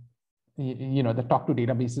 the talk to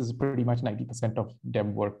databases is pretty much 90% of dev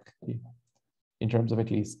work, in terms of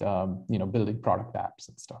at least building product apps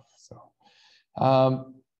and stuff.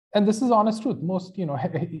 So, and this is honest truth. Most,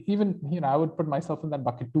 even I would put myself in that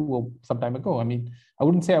bucket too some time ago. I mean, I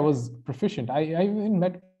wouldn't say I was proficient. I even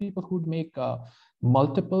met people who'd make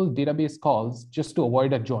multiple database calls just to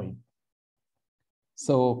avoid a join.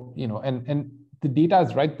 So, and the data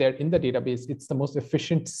is right there in the database. It's the most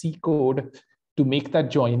efficient C code to make that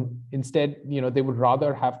join. Instead, they would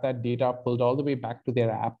rather have that data pulled all the way back to their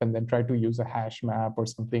app and then try to use a hash map or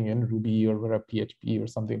something in Ruby or a PHP or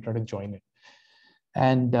something, try to join it.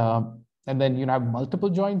 And then have multiple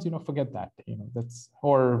joins, forget that.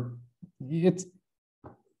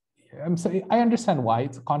 I'm sorry, I understand why.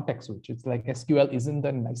 It's a context switch. It's like SQL isn't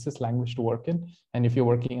the nicest language to work in. And if you're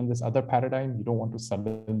working in this other paradigm, you don't want to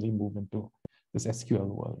suddenly move into this SQL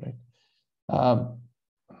world, right?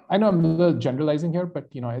 I know I'm a little generalizing here, but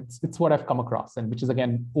it's what I've come across, and which is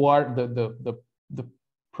again, the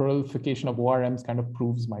proliferation of ORMs kind of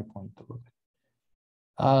proves my point a little bit.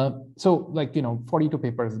 So like 42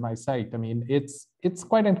 papers is my site. I mean, it's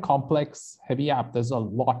quite a complex, heavy app. There's a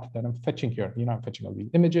lot that I'm fetching here. I'm fetching all these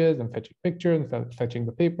images, I'm fetching pictures, I'm fetching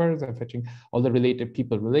the papers, I'm fetching all the related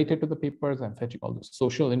people related to the papers, I'm fetching all the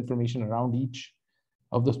social information around each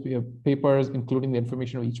of those papers, including the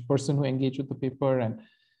information of each person who engaged with the paper. And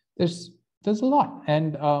there's a lot.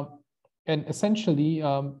 And essentially,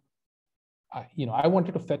 I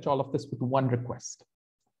wanted to fetch all of this with one request.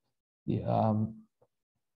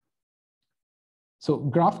 So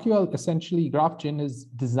GraphQL, essentially, GrahphJin is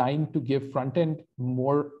designed to give front-end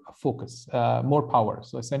more focus, more power.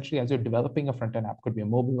 So essentially, as you're developing a front-end app, could be a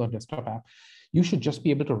mobile or desktop app, you should just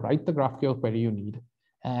be able to write the GraphQL query you need.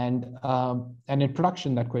 And in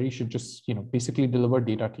production, that query should just basically deliver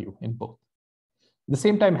data to you in both. At the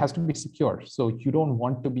same time, it has to be secure. So you don't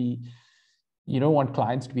want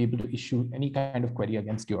clients to be able to issue any kind of query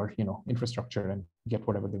against your infrastructure and get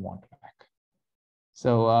whatever they want back.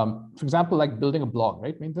 So, for example, like building a blog,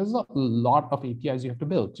 right? I mean, there's a lot of APIs you have to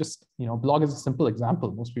build. Just, blog is a simple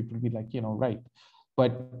example. Most people would be like, right.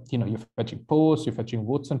 But, you're fetching posts, you're fetching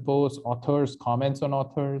votes on posts, authors, comments on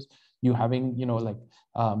authors, you having,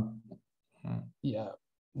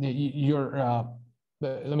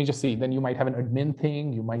 let me just see, then you might have an admin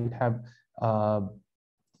thing, you might have,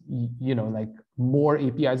 like more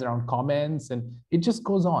APIs around comments, and it just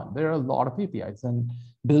goes on. There are a lot of APIs, and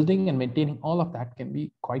building and maintaining all of that can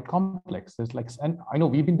be quite complex. There's like, and I know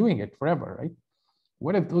we've been doing it forever, right?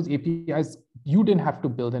 What if those APIs, you didn't have to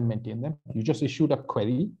build and maintain them? You just issued a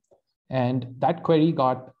query, and that query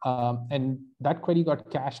got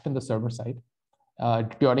cached in the server side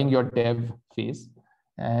during your dev phase.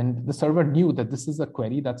 And the server knew that this is a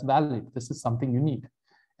query that's valid. This is something you need.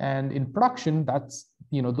 And in production, that's,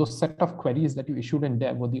 those set of queries that you issued in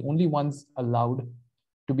dev were the only ones allowed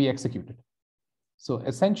to be executed. So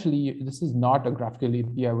essentially, this is not a GraphQL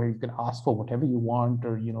API where you can ask for whatever you want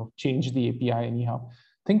or change the API anyhow.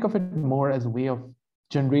 Think of it more as a way of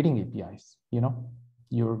generating APIs.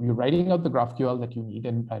 You're writing out the GraphQL that you need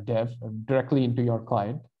in dev directly into your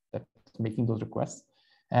client that's making those requests.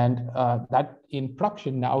 And that in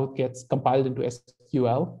production now gets compiled into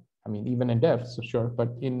SQL. I mean, even in dev, so sure,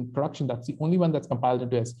 but in production, that's the only one that's compiled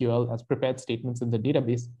into SQL, as prepared statements in the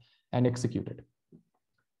database and executed.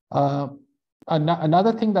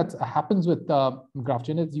 Another thing that happens with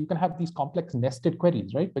GrahphJin is you can have these complex nested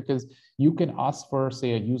queries, right? Because you can ask for,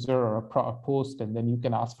 say, a user or a post, and then you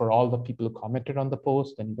can ask for all the people who commented on the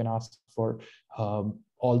post, and you can ask for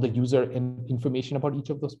all the user information about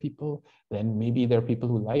each of those people. Then maybe there are people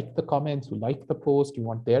who like the comments, who like the post, you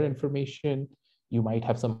want their information. You might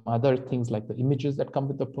have some other things like the images that come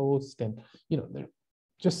with the post, and there's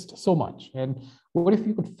just so much. And what if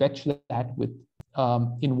you could fetch that with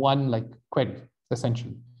in one like query?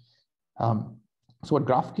 essentially. So what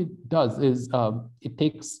GraphJin does is it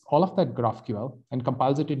takes all of that GraphQL and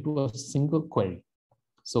compiles it into a single query.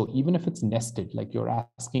 So even if it's nested, like you're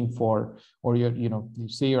asking for, or you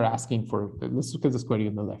say you're asking for, let's look at this query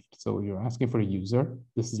on the left. So you're asking for a user.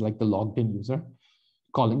 This is like the logged in user,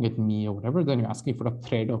 calling it me or whatever. Then you're asking for a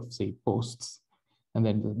thread of, say, posts. And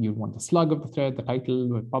then you want the slug of the thread, the title,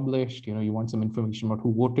 who published, you want some information about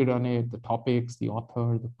who voted on it, the topics, the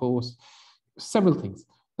author, the post, several things.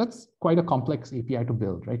 That's quite a complex API to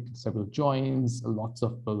build, right? Several joins, lots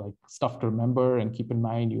of like stuff to remember and keep in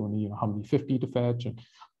mind. You only how many 50 to fetch.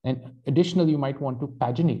 And additionally, you might want to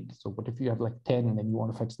paginate. So what if you have like 10 and then you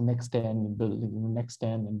want to fetch the next 10 and build the next 10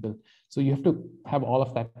 and build. So you have to have all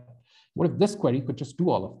of that. What if this query could just do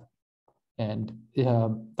all of that? And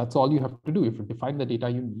that's all you have to do. If you define the data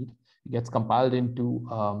you need, it gets compiled into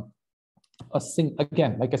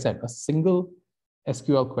again, like I said, a single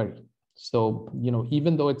SQL query. So,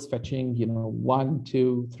 even though it's fetching, 1,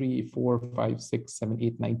 2, 3, 4, 5, 6, 7,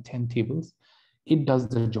 8, 9, 10 tables, it does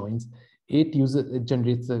the joins. It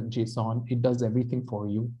generates a JSON. It does everything for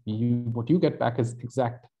you. What you get back is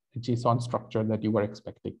exact JSON structure that you were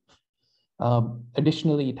expecting.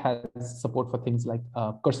 Additionally, it has support for things like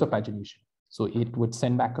cursor pagination. So it would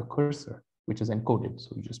send back a cursor, which is encoded.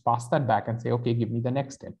 So you just pass that back and say, okay, give me the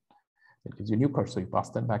next step. It gives you a new cursor. You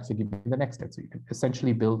pass that back, so give me the next step. So you can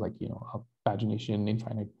essentially build like, a pagination,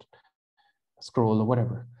 infinite scroll or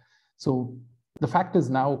whatever. So the fact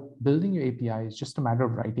is now building your API is just a matter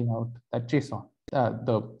of writing out that JSON,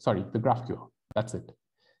 the GraphQL. That's it.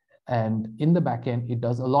 And in the backend, it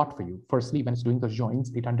does a lot for you. Firstly, when it's doing those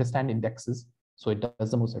joins, it understands indexes. So it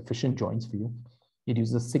does the most efficient joins for you. It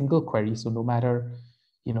uses a single query. So no matter,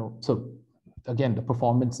 so again, the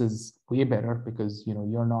performance is way better because,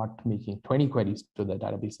 you're not making 20 queries to the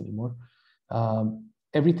database anymore.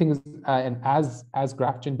 Everything is, and as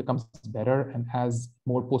GraphJin becomes better and as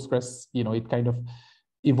more Postgres, it kind of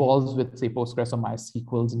evolves with, say, Postgres or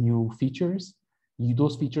MySQL's new features.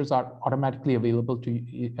 Those features are automatically available to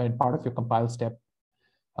you and part of your compile step,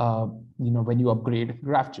 when you upgrade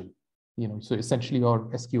GraphJin. So essentially your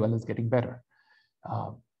SQL is getting better.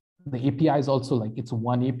 The API is also like, it's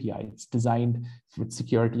one API. It's designed with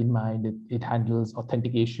security in mind. It handles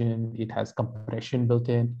authentication. It has compression built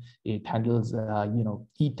in. It handles,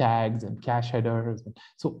 key tags and cache headers.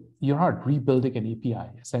 So you're not rebuilding an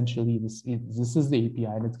API. Essentially, this is the API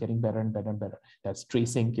and it's getting better and better and better. It has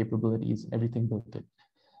tracing capabilities, everything built in.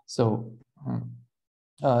 So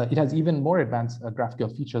it has even more advanced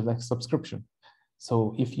GraphQL features like subscription.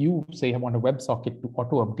 So if you say I want a WebSocket to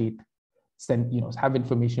auto update, send, have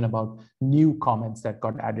information about new comments that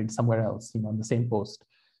got added somewhere else, on the same post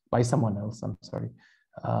by someone else, I'm sorry.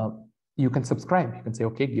 You can subscribe. You can say,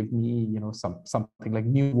 okay, give me, something like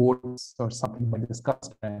new votes or something by this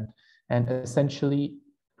customer. And essentially,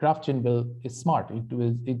 GraphJin is smart.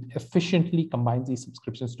 It efficiently combines these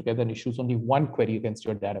subscriptions together and issues only one query against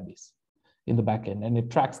your database in the backend. And it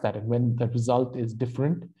tracks that. And when the result is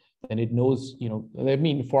different, then it knows, let me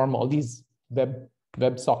inform all these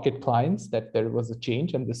WebSocket clients that there was a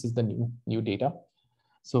change and this is the new data.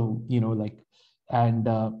 So,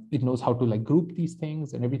 it knows how to group these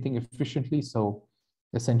things and everything efficiently. So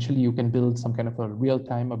essentially you can build some kind of a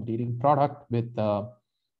real-time updating product with,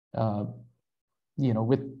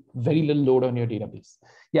 with very little load on your database.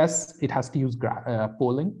 Yes, it has to use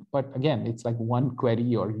polling, but again, it's like one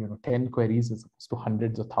query or, 10 queries as opposed to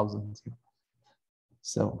hundreds of thousands.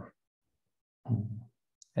 So,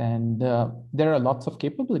 and there are lots of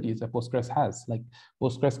capabilities that Postgres has. Like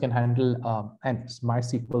Postgres can handle, and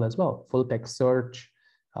MySQL as well, full text search,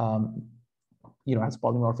 has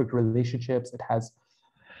polymorphic relationships. It has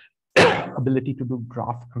ability to do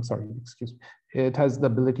it has the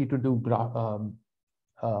ability to do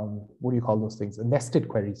what do you call those things? Nested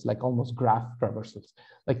queries, like almost graph traversals.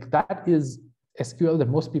 Like that is SQL that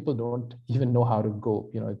most people don't even know how to go.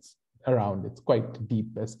 It's around. It's quite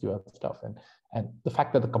deep SQL stuff. And the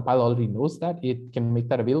fact that the compiler already knows that, it can make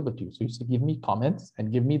that available to you. So you say, give me comments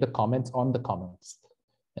and give me the comments on the comments.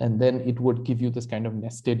 And then it would give you this kind of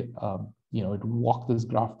nested, it would walk this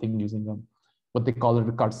graph thing using what they call a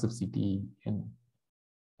recursive CTE. And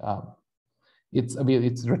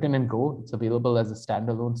it's written in Go. It's available as a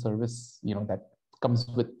standalone service, that comes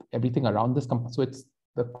with everything around this. So it's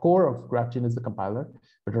the core of GraphJin is the compiler,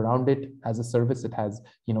 but around it as a service, it has,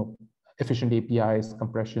 efficient APIs,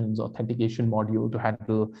 compressions, authentication module to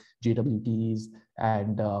handle JWTs,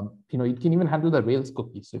 and it can even handle the Rails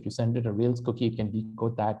cookie. So if you send it a Rails cookie, it can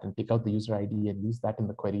decode that and take out the user ID and use that in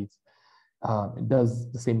the queries. It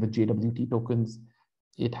does the same with JWT tokens.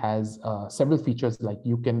 It has several features, like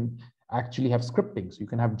you can actually have scripting. So you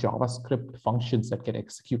can have JavaScript functions that get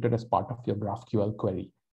executed as part of your GraphQL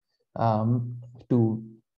query to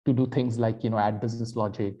do things like, add business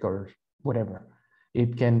logic or whatever.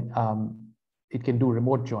 It can do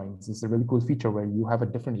remote joins. It's a really cool feature where you have a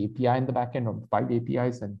different API in the backend or 5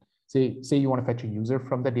 APIs, and say you want to fetch a user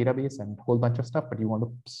from the database and a whole bunch of stuff, but you want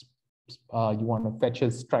to fetch a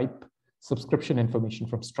Stripe subscription information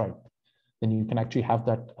from Stripe. Then you can actually have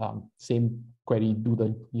that same query do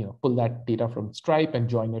the pull that data from Stripe and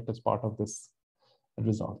join it as part of this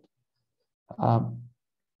result.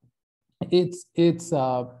 It's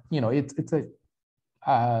a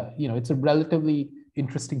relatively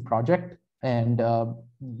interesting project, and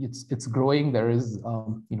it's growing. There is a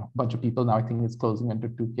bunch of people now. I think it's closing under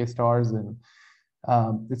 2K stars, and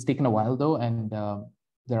it's taken a while though, and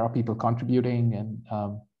there are people contributing,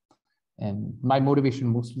 and my motivation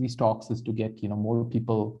most of these talks is to get more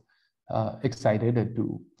people excited and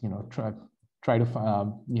to try to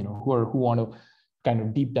who want to kind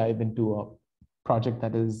of deep dive into a project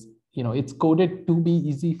that is it's coded to be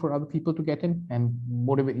easy for other people to get in and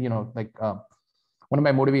motivate. One of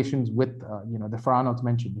my motivations with the Farhan also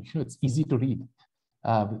mentioned, it's easy to read.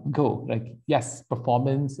 Go, yes,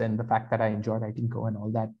 performance and the fact that I enjoy writing Go and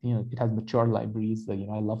all that, it has mature libraries.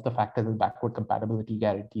 I love the fact that there's backward compatibility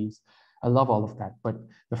guarantees. I love all of that, but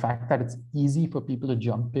the fact that it's easy for people to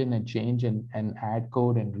jump in and change and add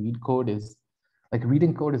code and read code is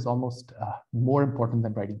reading code is almost more important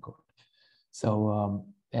than writing code. So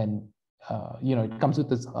it comes with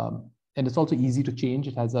this, and it's also easy to change.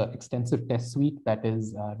 It has an extensive test suite that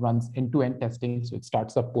is runs end-to-end testing. So it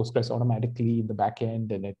starts up Postgres automatically in the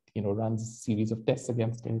backend, and it runs a series of tests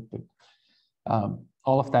against it.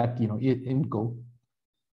 All of that in Go.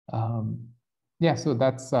 Yeah, so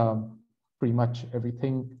that's pretty much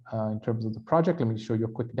everything in terms of the project. Let me show you a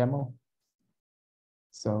quick demo.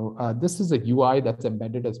 So this is a UI that's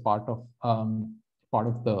embedded as part of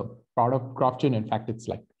GrahphJin. In fact, it's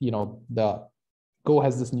like the Go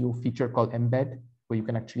has this new feature called embed, where you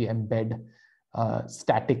can actually embed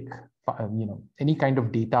static, any kind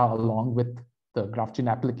of data along with the GrahphJin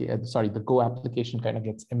application. Sorry, the Go application kind of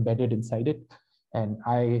gets embedded inside it, and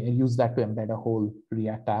I use that to embed a whole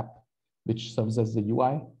React app, which serves as the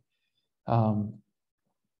UI.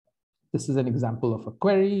 This is an example of a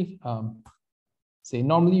query. Say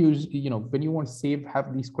normally when you want to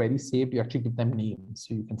have these queries saved, you actually give them names.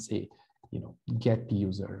 So you can say, get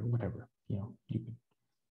user or whatever, you can,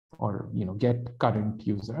 or get current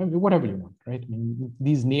user, whatever you want, right? I mean,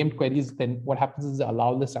 these named queries, then what happens is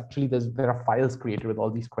allow this actually there are files created with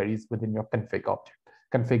all these queries within your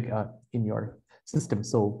config in your system.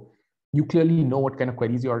 So you clearly know what kind of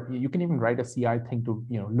queries you can even write a CI thing to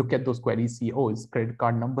look at those queries, see, oh, is credit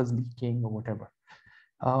card numbers leaking or whatever.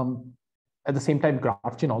 At the same time,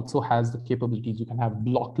 GrahphJin also has the capabilities. You can have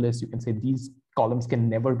block lists. You can say these columns can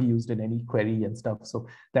never be used in any query and stuff. So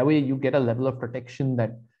that way you get a level of protection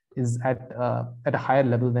that is at a higher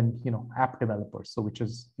level than app developers. So which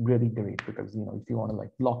is really great, because if you want to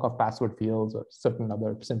block off password fields or certain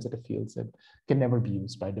other sensitive fields, it can never be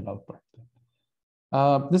used by a developer.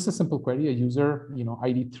 This is a simple query. A user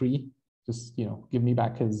ID 3, just give me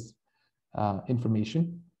back his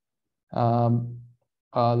information.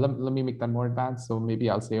 Let me make that more advanced. So maybe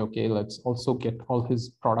I'll say, okay, let's also get all his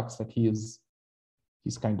products that he's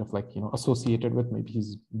kind of associated with. Maybe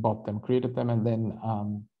he's bought them, created them, and then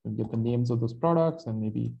get the names of those products, and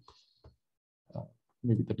maybe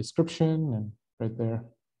the description, and right there.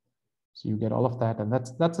 So you get all of that, and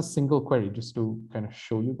that's a single query, just to kind of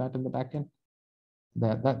show you that in the backend.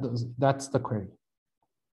 That's the query.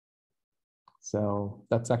 So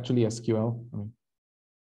that's actually SQL. I mean,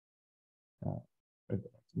 I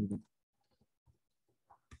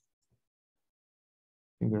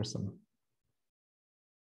think there's some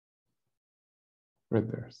right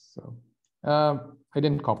there. So I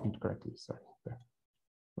didn't copy it correctly. Sorry. There.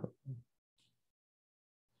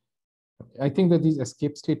 I think that these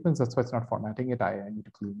escape statements, that's why it's not formatting it. I need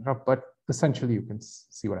to clean it up, but essentially you can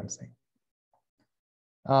see what I'm saying.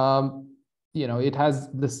 It has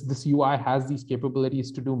this UI has these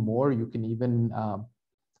capabilities to do more. You can even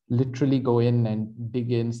literally go in and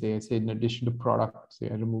dig in, say in addition to product, say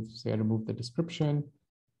I remove the description.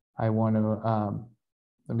 I want to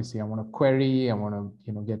let me see, I want to query, I want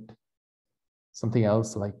to get something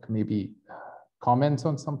else, like maybe comments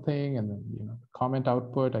on something, and then the comment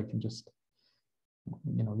output, I can just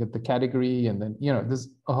get the category, and then there's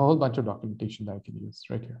a whole bunch of documentation that I can use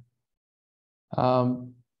right here.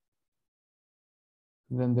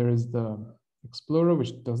 Then there is the Explorer,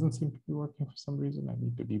 which doesn't seem to be working for some reason. I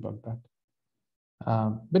need to debug that.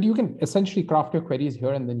 But you can essentially craft your queries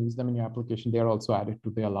here and then use them in your application. They are also added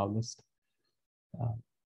to the allow list.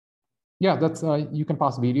 Yeah, that's you can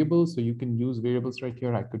pass variables. So you can use variables right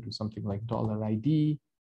here. I could do something like $ID,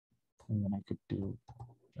 and then I could do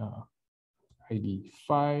ID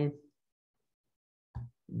 5.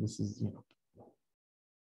 This is,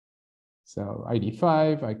 so ID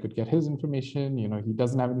 5, I could get his information. He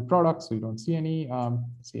doesn't have any products, so you don't see any.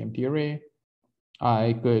 Say empty array.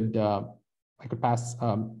 I could pass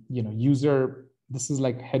user. This is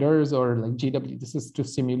like headers or like JW. This is to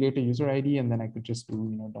simulate a user ID, and then I could just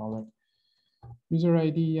do dollar user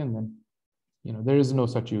ID, and then there is no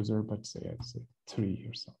such user, but say I'd say 3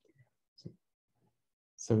 or something.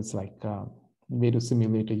 So it's like a way to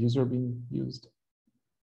simulate a user being used.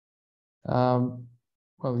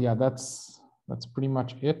 Well, yeah, that's pretty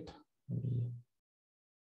much it. Let me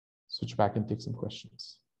switch back and take some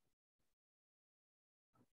questions.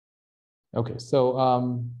 Okay,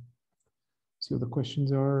 so see what the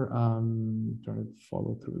questions are. Trying to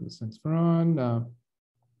follow through the sense run.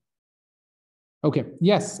 Okay,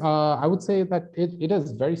 yes, I would say that it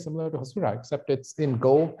is very similar to Hasura, except it's in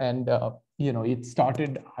Go, and it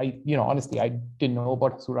started. Honestly, I didn't know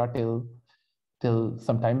about Hasura till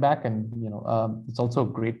some time back, and it's also a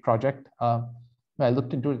great project. I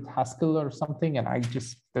looked into it, Haskell or something, and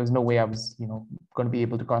there's no way I was going to be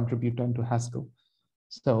able to contribute into Haskell.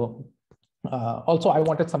 So also I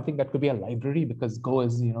wanted something that could be a library, because Go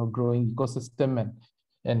is growing ecosystem,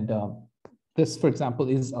 and this, for example,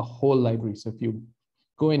 is a whole library. So if you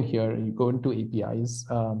go in here and you go into APIs,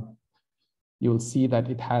 you'll see that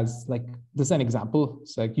it has this is an example.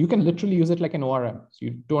 So you can literally use it like an ORM. So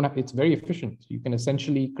you don't have, it's very efficient. So you can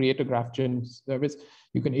essentially create a GrahphJin service.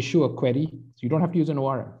 You can issue a query. So you don't have to use an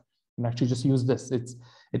ORM. You can actually just use this. It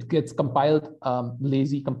gets compiled,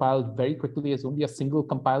 lazy compiled very quickly. There's only a single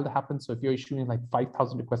compile that happens. So if you're issuing like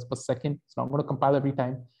 5,000 requests per second, it's not going to compile every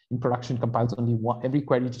time. In production, compiles only every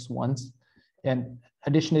query just once. And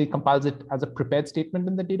additionally, compiles it as a prepared statement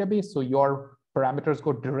in the database. So your parameters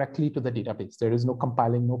go directly to the database. There is no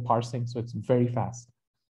compiling, no parsing. So it's very fast.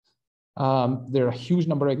 There are a huge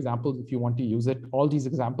number of examples if you want to use it. All these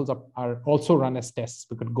examples are also run as tests,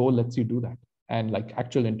 because Go lets you do that, and like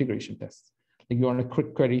actual integration tests. Like you want to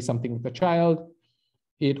query something with a child.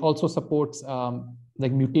 It also supports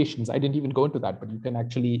like mutations. I didn't even go into that, but you can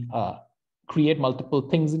actually create multiple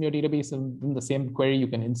things in your database, and in the same query you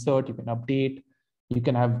can insert, you can update, you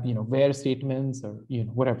can have where statements, or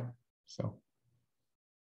whatever. So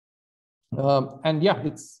and yeah,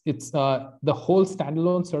 it's the whole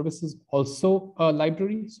standalone service is also a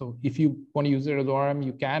library. So if you want to use it as ORM,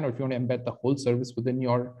 you can, or if you want to embed the whole service within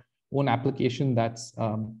your own application, that's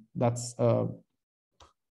in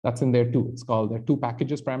there too. It's called, there are two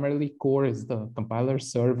packages primarily. Core is the compiler,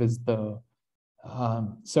 serve is the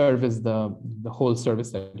whole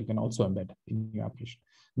service that you can also embed in your application.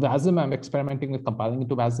 Wasm, I'm experimenting with compiling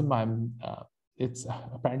into Wasm. It's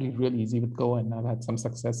apparently really easy with Go, and I've had some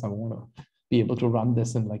success. I want to be able to run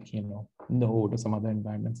this in like Node or some other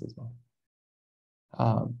environments as well.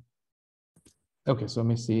 Okay, so let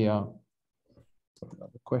me see the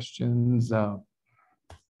questions. Can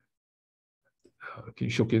you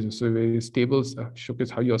showcase various tables? Showcase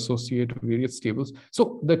how you associate various tables.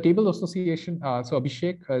 So the table association. So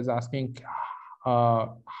Abhishek is asking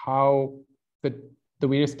how the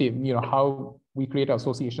various tables, how we create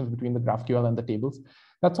associations between the GraphQL and the tables.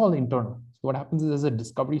 That's all internal. So what happens is there's a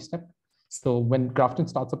discovery step. So when GrahphJin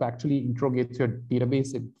starts up, actually interrogates your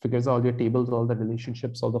database, it figures out your tables, all the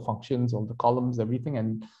relationships, all the functions, all the columns, everything,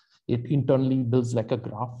 and it internally builds like a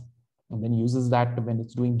graph, and then uses that when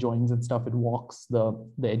it's doing joins and stuff. It walks the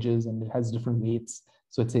edges, and it has different weights.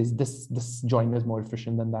 So it says this join is more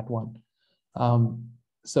efficient than that one.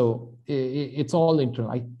 So it's all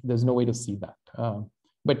internal. There's no way to see that.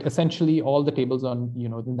 But essentially, all the tables on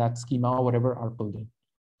in that schema or whatever are pulled in.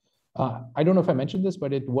 I don't know if I mentioned this,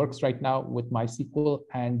 but it works right now with MySQL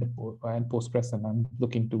and Postgres, and I'm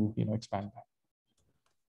looking to expand that.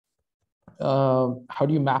 How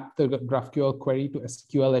do you map the GraphQL query to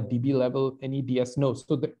SQL at DB level? Any DS? No.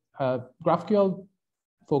 So the GraphQL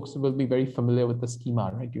folks will be very familiar with the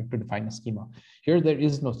schema, right? You have to define a schema. Here, there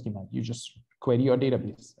is no schema. You just query your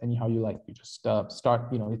database anyhow you like. You just start,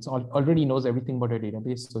 it's already knows everything about your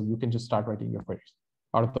database, so you can just start writing your queries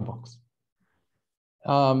out of the box.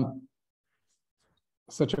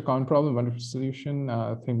 Such a common problem, wonderful solution.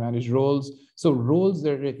 Thing manage roles. So roles,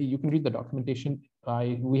 there you can read the documentation.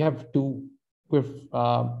 We have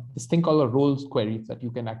this thing called a roles query that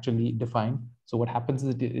you can actually define. So what happens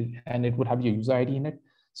is it would have your user ID in it.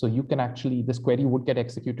 So you can actually, this query would get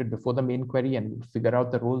executed before the main query and figure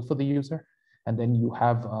out the role for the user. And then you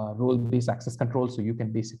have role-based access control. So you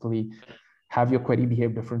can basically have your query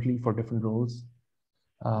behave differently for different roles.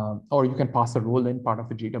 Or you can pass a role in part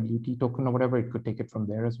of a JWT token or whatever. It could take it from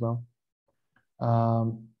there as well.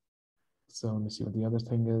 So let me see what the other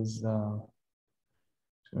thing is.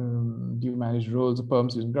 Do you manage roles or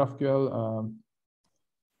perms using GraphQL?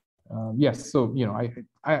 Yes, so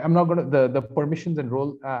I'm not gonna the permissions and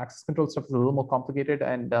role access control stuff is a little more complicated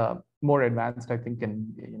and more advanced, I think,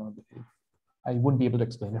 and I wouldn't be able to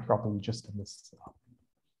explain it properly just in this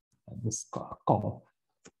call.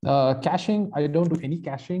 Caching, I don't do any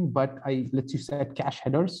caching, but I let you set cache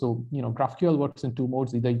headers. So GraphQL works in two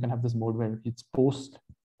modes. Either you can have this mode where it's post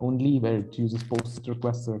only, where it uses post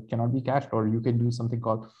requests that cannot be cached, or you can do something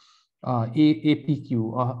called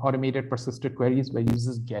APQ, automated persistent queries, where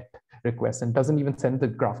users get requests and doesn't even send the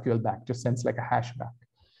GraphQL back, just sends like a hash back,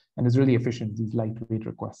 and it's really efficient, these lightweight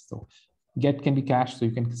requests. So get can be cached, so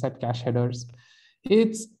you can set cache headers.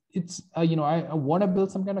 I want to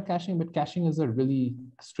build some kind of caching, but caching is a really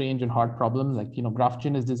strange and hard problem. Like,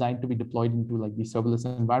 GrahphJin is designed to be deployed into like these serverless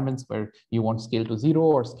environments where you want to scale to 0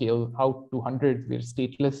 or scale out to 100, where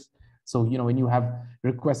stateless. So, when you have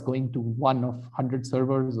requests going to one of 100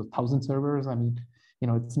 servers or 1,000 servers, I mean,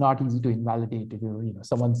 it's not easy to invalidate if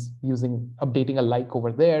someone's updating a like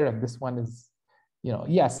over there, and this one is,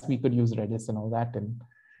 yes, we could use Redis and all that. And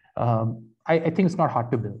I think it's not hard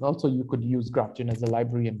to build. Also, you could use GrahphJin as a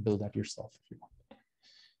library and build that yourself if you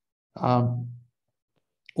want.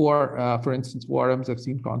 For instance, ORMs, I've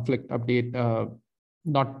seen conflict update.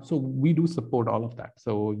 So we do support all of that.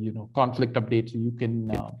 So, conflict updates, you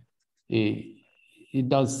can, it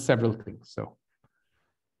does several things. So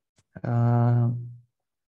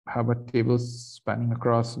how about tables spanning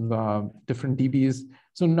across different DBs?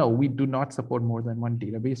 So no, we do not support more than one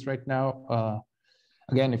database right now.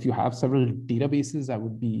 Again, if you have several databases, I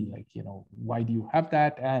would be like, why do you have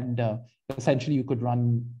that? And essentially, you could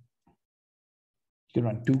run two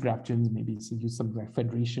GraphJins, maybe use some like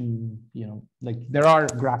federation. Like there are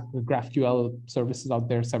GraphQL services out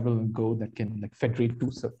there, several in Go that can like federate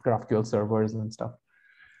two GraphQL servers and stuff.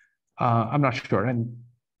 I'm not sure, and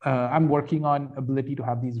I'm working on ability to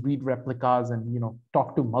have these read replicas and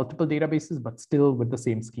talk to multiple databases, but still with the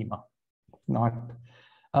same schema. Not.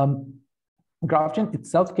 GrahphJin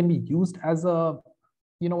itself can be used as a,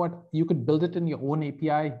 you could build it in your own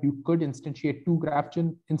API. You could instantiate two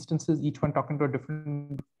GrahphJin instances, each one talking to a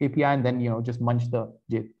different API, and then, just munch the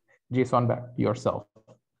JSON back yourself.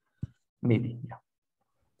 Maybe,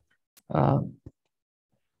 yeah.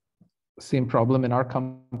 Same problem in our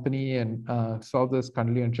company, and solve this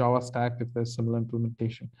currently in Java stack if there's similar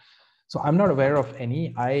implementation. So I'm not aware of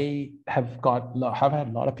any. I have had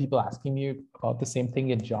a lot of people asking me about the same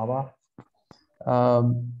thing in Java.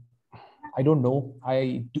 I don't know.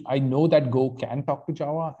 I know that Go can talk to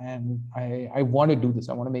Java, and I want to do this.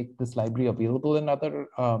 I want to make this library available in other.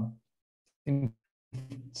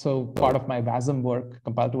 So part of my WASM work,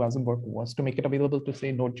 compile to WASM work, was to make it available to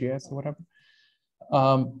say Node.js or whatever.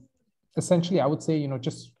 Essentially, I would say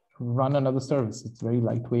just run another service. It's very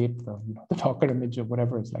lightweight. The Docker image or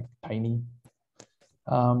whatever is like tiny.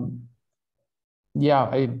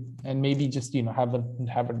 Yeah, and maybe just have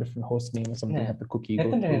a different host name or something at the cookie.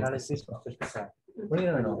 Whoever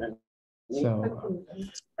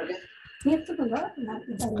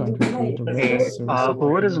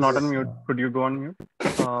is not on mute, could you go on mute?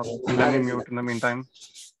 Let me mute in the meantime.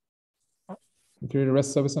 Create a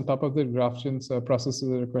REST service on top of the GrahphJin's processes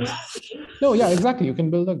the request. No, yeah, exactly. You can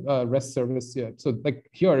build a REST service. Yeah. So like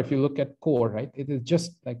here, if you look at core, right, it is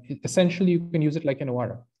just like essentially you can use it like an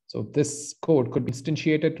ORM. So this code could be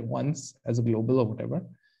instantiated once as a global or whatever,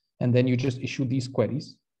 and then you just issue these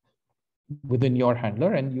queries within your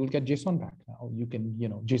handler, and you'll get JSON back. Now you can,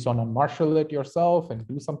 JSON unmarshal it yourself and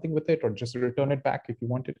do something with it, or just return it back if you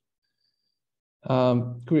wanted.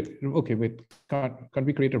 Okay, wait. Can't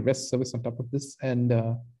we create a REST service on top of this and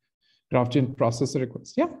GrahphJin process a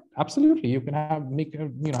request? Yeah, absolutely. You can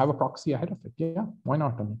have a proxy ahead of it. Yeah, why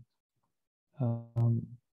not? I mean,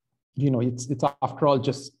 it's after all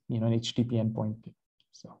just an HTTP endpoint.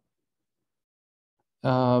 So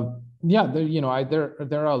yeah,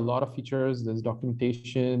 there are a lot of features. There's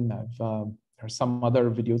documentation. There are some other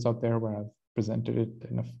videos out there where I've presented it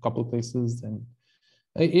in a couple places, and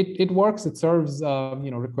it works. It serves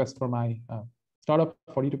requests for my startup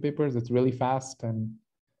 42 papers. It's really fast, and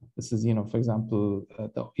this is for example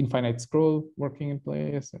the infinite scroll working in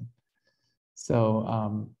place, and so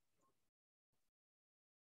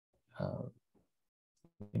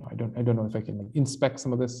I don't know if I can inspect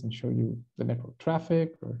some of this and show you the network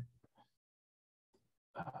traffic or.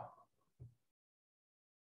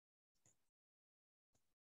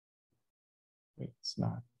 wait, it's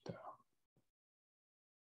not.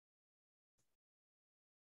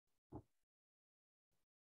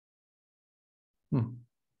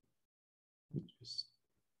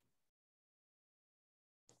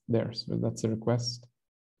 There, so that's a request.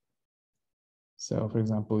 So for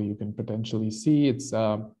example, you can potentially see it's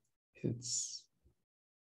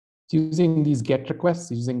using these GET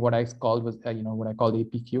requests, using what I called was what I called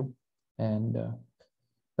APQ, and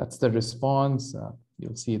that's the response.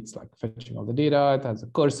 You'll see it's like fetching all the data. It has a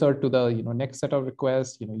cursor to the next set of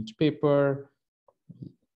requests. Each paper.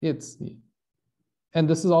 And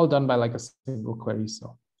this is all done by like a single query.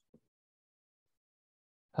 So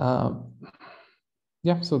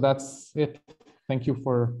yeah, so that's it. Thank you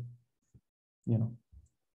for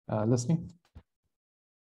listening.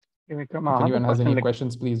 If anyone has any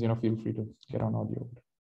questions, please feel free to get on audio.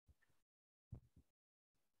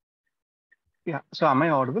 Yeah. So am I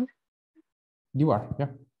audible? You are. Yeah.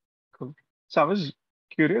 Cool. So I was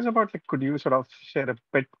curious about could you sort of share a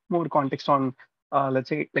bit more context on let's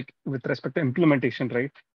say with respect to implementation,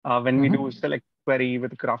 right? When we do select query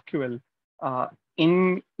with GraphQL,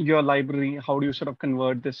 in your library, how do you sort of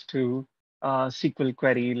convert this to SQL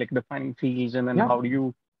query, like defining fields, and then how do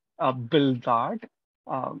you build that?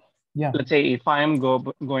 Let's say if I am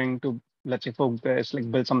going to, let's say, for this,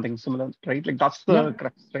 build something similar, right? That's the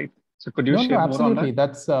crux, right? So could you share more on that?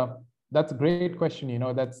 That's a great question.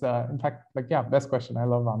 That's in fact, best question. I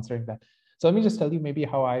love answering that. So let me just tell you maybe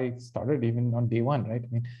how I started even on day one, right? I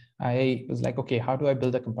mean, I was like, okay, how do I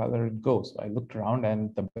build a compiler in Go? So I looked around, and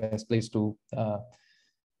the best place to,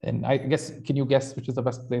 and I guess, can you guess which is the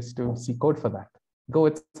best place to see code for that? Go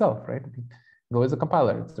itself, right? Go is a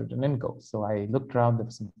compiler, it's written in Go. So I looked around, there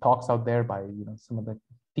were some talks out there by some of the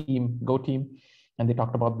Go team, and they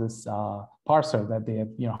talked about this parser that they have,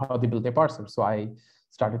 how they build their parser. So I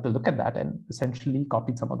started to look at that and essentially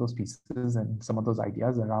copied some of those pieces and some of those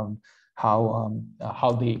ideas around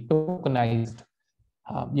how they tokenized.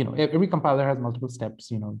 Every compiler has multiple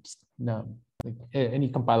steps. Like any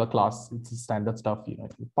compiler class, it's standard stuff. You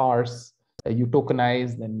parse, you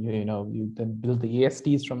tokenize, then you then build the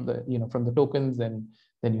ASTs from the tokens, and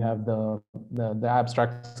then you have the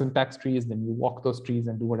abstract syntax trees. Then you walk those trees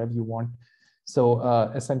and do whatever you want. So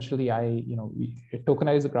essentially, we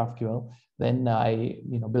tokenize the GraphQL. Then I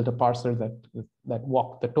built a parser that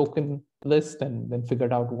walked the token list and then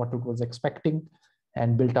figured out what it was expecting,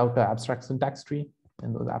 and built out the abstract syntax tree.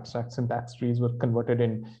 And those abstract syntax trees were converted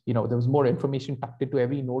in, there was more information tucked into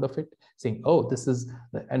every node of it, saying, oh, this is,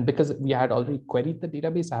 and because we had already queried the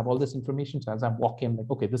database, I have all this information. So as I'm walking, I'm like,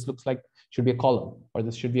 okay, this looks like should be a column, or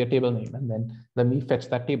this should be a table name. And then let me fetch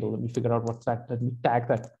that table. Let me figure out what's that. Let me tag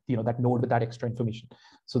that, that node with that extra information.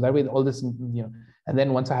 So that way, all this, and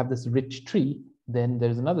then once I have this rich tree, then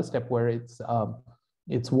there's another step where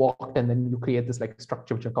it's walked, and then you create this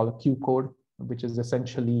structure, which I call a Q code, which is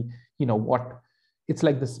essentially, it's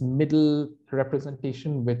like this middle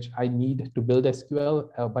representation, which I need to build SQL,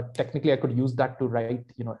 but technically I could use that to write,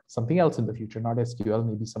 something else in the future, not SQL,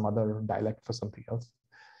 maybe some other dialect for something else.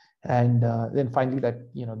 And then finally that,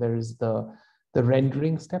 there is the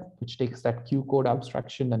rendering step, which takes that Q code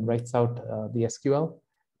abstraction and writes out the SQL.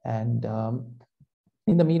 And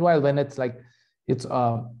in the meanwhile, when it's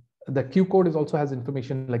the Q code also has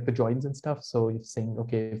information like the joins and stuff. So it's saying,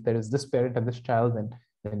 okay, if there is this parent and this child, then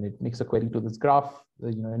it makes a query to this graph,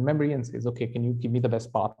 in memory, and says, okay, can you give me the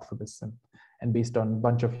best path for this? And based on a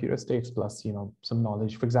bunch of heuristics plus, some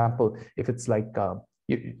knowledge. For example, if it's like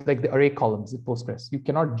the array columns in Postgres, you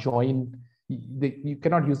cannot join, you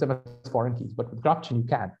cannot use them as foreign keys, but with GrahphJin, you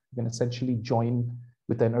can. You can essentially join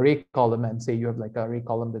with an array column and say you have like an array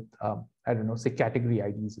column with, I don't know, say category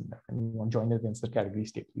IDs in there, and you want to join it against the category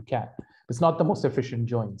state, you can. It's not the most efficient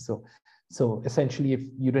join. So essentially, if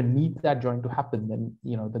you don't need that join to happen, then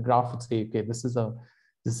the graph would say, okay, this is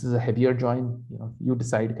a heavier join. You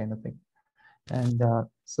decide, kind of thing. And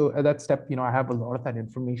so at that step, I have a lot of that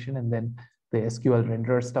information, and then the SQL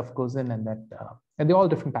renderer stuff goes in, and they're all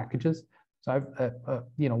different packages. So I've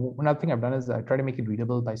another thing I've done is I try to make it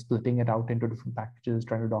readable by splitting it out into different packages,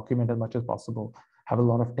 trying to document as much as possible. Have a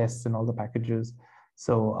lot of tests in all the packages.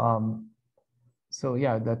 So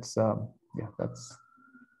yeah, that's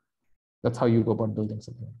how you go about building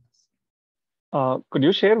something like this. Could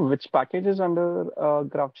you share which package is under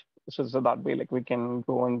GraphJin? So that way, we can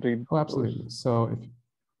go and read. Oh, absolutely. So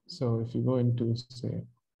if you go into, say,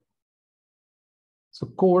 so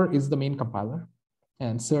core is the main compiler,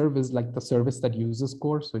 and serve is like the service that uses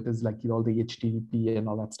core. So it is like all the HTTP and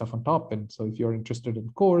all that stuff on top. And so if you're interested in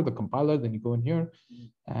core, the compiler, then you go in here,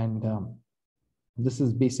 and this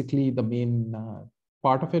is basically the main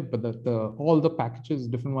part of it, but all the packages,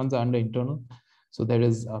 different ones are under internal. So there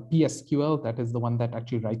is PSQL, that is the one that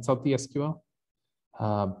actually writes out the SQL.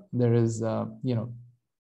 There is, for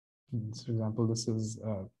example, this is,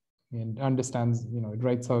 it understands, it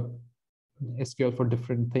writes out SQL for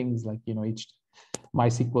different things like,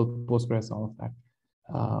 MySQL, Postgres, all of that.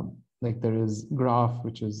 Like there is Graph,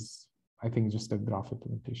 which is, I think, just a graph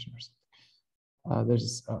implementation or something.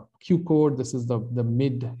 There's QCode. This is the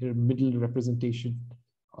middle representation.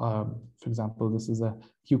 For example, this is a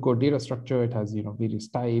QCode data structure. It has, various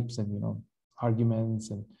types and, arguments,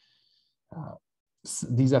 and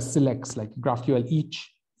these are selects like GraphQL.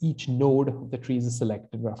 Each node of the tree is a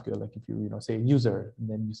select in GraphQL. Like if you, say user, and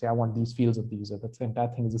then you say, I want these fields of the user, that's the entire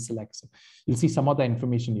thing is a select. So you'll see some of the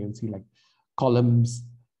information. You'll see like columns,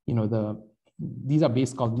 these are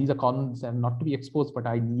base columns. These are columns and not to be exposed, but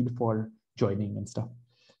I need for joining and stuff.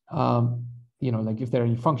 Like if there are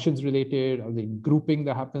any functions related, are there grouping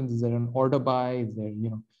that happens? Is there an order by? Is there,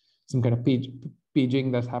 some kind of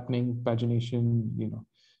paging that's happening, pagination,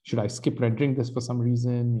 should I skip rendering this for some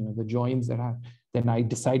reason? The joins that have, then I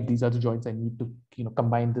decide these are the joins I need to,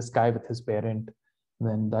 combine this guy with his parent. And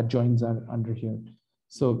then that joins are under here.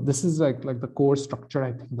 So this is like the core structure.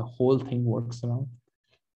 I think the whole thing works around.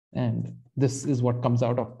 And this is what comes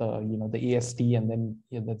out of the, the AST, and then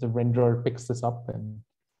the renderer picks this up and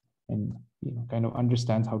kind of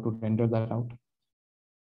understands how to render that out.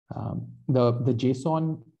 The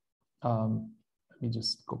JSON, let me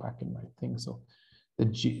just go back in my thing. So the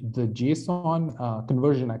JSON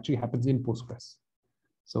conversion actually happens in Postgres.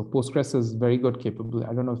 So Postgres is very good capability.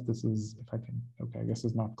 I don't know if this is, if I can, okay, I guess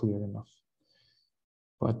it's not clear enough.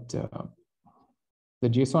 But the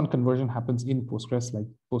JSON conversion happens in Postgres. Like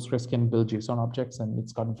Postgres can build JSON objects, and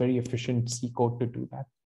it's got very efficient C code to do that.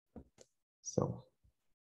 So,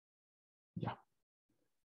 yeah.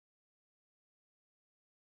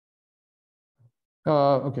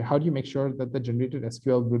 Okay, how do you make sure that the generated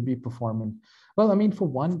SQL will be performant? Well, I mean, for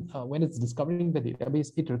one, when it's discovering the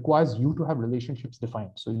database, it requires you to have relationships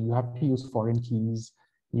defined. So you have to use foreign keys.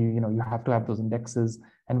 You have to have those indexes.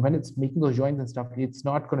 And when it's making those joins and stuff, it's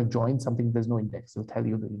not going to join something there's no index. It'll tell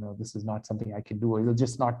you that, this is not something I can do, or it'll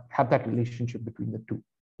just not have that relationship between the two.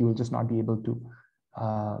 You will just not be able to,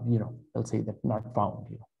 they'll say that not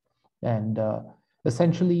found, and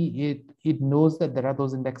essentially it knows that there are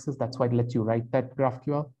those indexes. That's why it lets you write that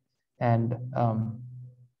GraphQL. And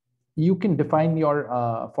you can define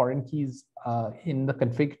your foreign keys in the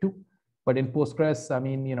config too. But in Postgres, I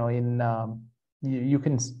mean, you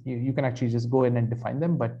can actually just go in and define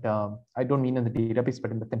them, but I don't mean in the database, but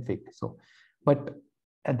in the config. So, but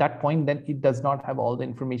at that point, then it does not have all the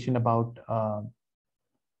information about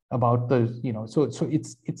the, so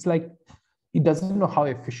it's like, it doesn't know how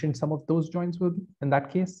efficient some of those joins will be in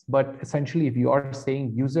that case. But essentially, if you are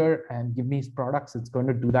saying user and give me products, it's going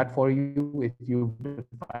to do that for you if you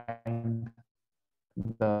define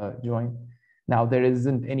the join. Now, there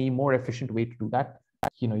isn't any more efficient way to do that.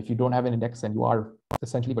 If you don't have an index, and you are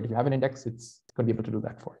essentially, but if you have an index, it's going to be able to do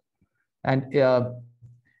that for you. And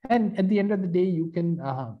at the end of the day, you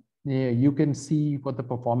can see what the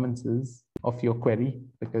performance is of your query,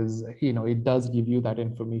 because it does give you that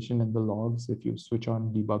information in the logs. If you switch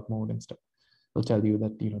on debug mode and stuff, it'll tell you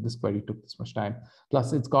that this query took this much time.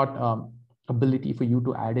 Plus, it's got ability for you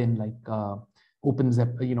to add in like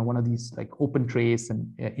OpenZep, one of these like OpenTrace,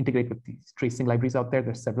 and integrate with these tracing libraries out there.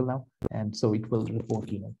 There's several now, and so it will report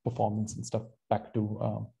performance and stuff back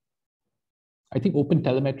to I think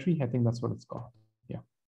OpenTelemetry. I think that's what it's called.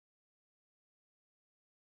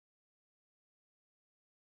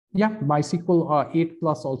 Yeah, MySQL 8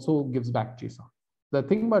 plus also gives back JSON. The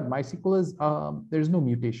thing about MySQL is there's no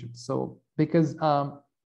mutation. So because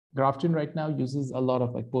GrahphJin right now uses a lot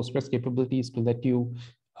of like Postgres capabilities to let you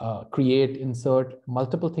create, insert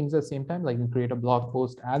multiple things at the same time. Like you can create a blog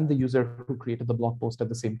post and the user who created the blog post at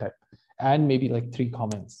the same time, and maybe like 3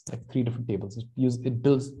 comments, like 3 different tables.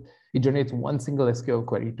 It generates one single SQL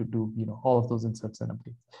query to do all of those inserts and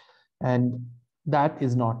updates. And that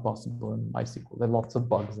is not possible in MySQL. There are lots of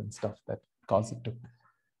bugs and stuff that cause it to.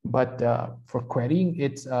 But for querying,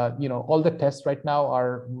 it's all the tests right now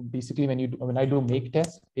are basically when I do make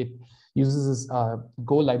test, it uses this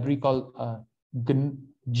Go library called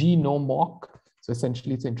gnommock. So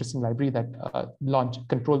essentially, it's an interesting library that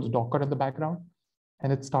controls Docker in the background,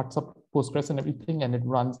 and it starts up Postgres and everything, and it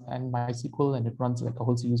runs and MySQL, and it runs like a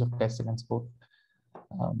whole series of tests against both.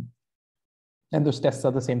 And those tests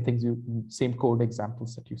are the same things, same code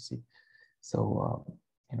examples that you see. So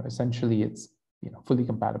essentially, it's fully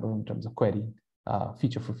compatible in terms of query,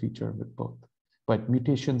 feature for feature with both. But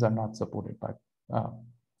mutations are not supported by,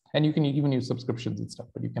 and you can even use subscriptions and stuff,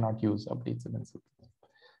 but you cannot use updates and inserts.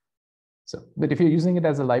 So, but if you're using it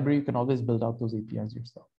as a library, you can always build out those APIs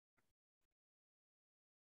yourself.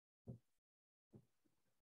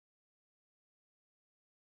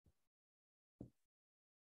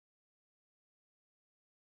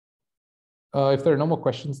 If there are no more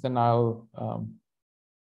questions, then I'll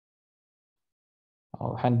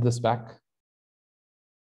hand this back.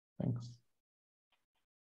 Thanks.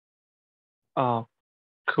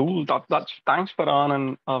 Cool. That's thanks, Farhan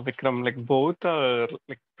and Vikram. Like both are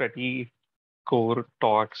like pretty core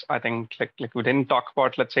talks. I think like we didn't talk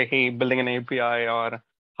about, let's say, hey, building an API or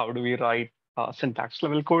how do we write syntax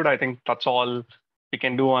level code. I think that's all we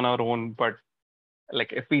can do on our own. But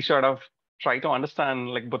like if we sort of try to understand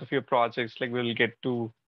like both of your projects, like we'll get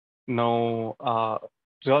to know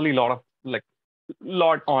really lot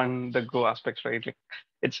on the Go aspects, right? Like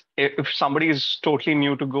it's if somebody is totally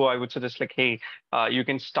new to Go, I would suggest like, hey, you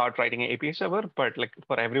can start writing an API server. But like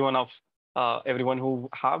for everyone who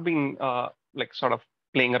have been like sort of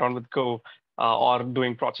playing around with Go or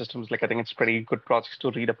doing prod systems, like I think it's pretty good projects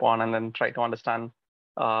to read upon and then try to understand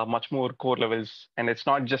much more core levels. And it's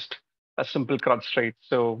not just a simple CRUD straight.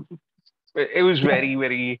 So it was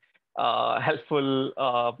very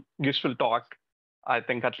helpful, useful talk. I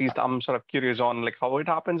think at least I'm sort of curious on like how it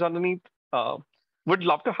happens underneath. Would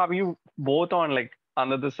love to have you both on like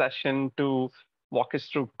another session to walk us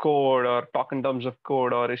through code or talk in terms of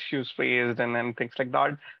code or issues faced and then things like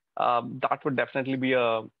that. That would definitely be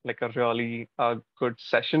a really good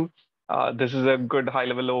session. This is a good high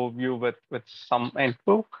level overview with some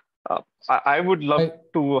info. I would love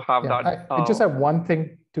to have that. I just have one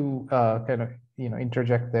thing to kind of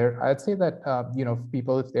interject there. I'd say that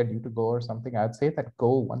people, if they're new to Go or something, I'd say that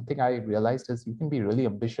Go, one thing I realized is you can be really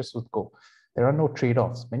ambitious with Go. There are no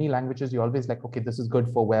trade-offs. Many languages, you always like, okay, this is good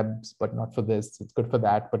for webs, but not for this. It's good for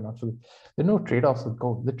that, but not for this. There are no trade-offs with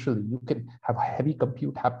Go. Literally, you can have heavy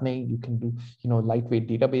compute happening. You can do, lightweight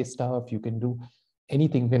database stuff. You can do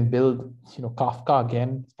anything. You can build, Kafka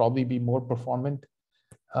again, probably be more performant.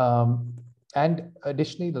 And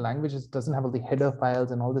additionally, the language doesn't have all the header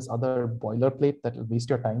files and all this other boilerplate that will waste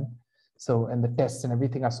your time. So, and the tests and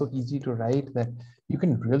everything are so easy to write that you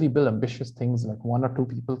can really build ambitious things. Like 1 or 2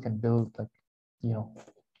 people can build like,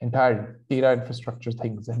 entire data infrastructure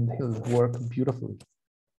things and they'll work beautifully.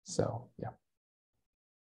 So, yeah.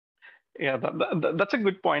 Yeah, that's a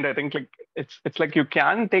good point. I think like it's like you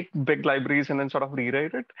can take big libraries and then sort of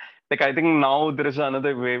rewrite it. Like I think now there is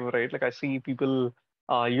another wave, right? Like I see people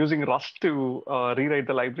using Rust to rewrite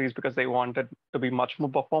the libraries because they want it to be much more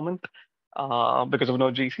performant because of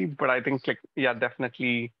no GC. But I think like, yeah,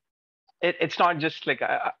 definitely it's not just like,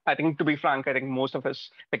 I think to be frank, I think most of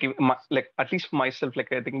us, like at least myself,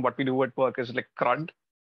 like I think what we do at work is like CRUD.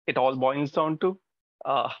 It all boils down to,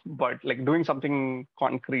 but like doing something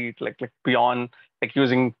concrete, like beyond like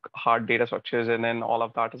using hard data structures and then all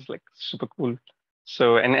of that is like super cool.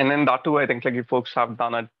 So, and then that too, I think like you folks have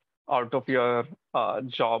done it out of your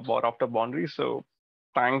job or after boundaries. So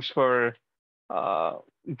thanks for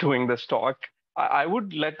doing this talk. I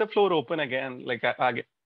would let the floor open again. Like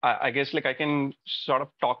I guess like I can sort of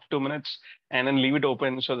talk 2 minutes and then leave it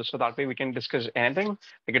open so that way we can discuss anything.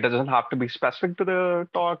 Like it doesn't have to be specific to the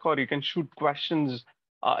talk, or you can shoot questions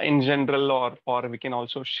in general, or we can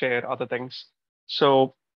also share other things.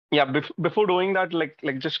 So yeah, before doing that, like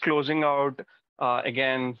just closing out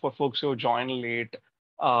again for folks who join late,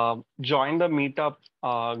 join the meetup,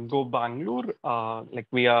 Go Bangalore. Like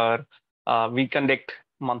we conduct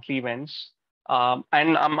monthly events.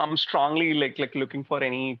 And I'm strongly like looking for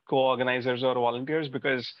any co-organizers or volunteers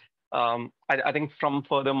because I think from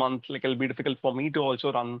further month, like it'll be difficult for me to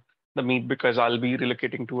also run the meet because I'll be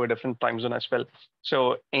relocating to a different time zone as well.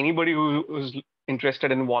 So anybody who's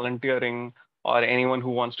interested in volunteering or anyone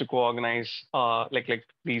who wants to co-organize, like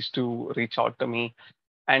please do reach out to me.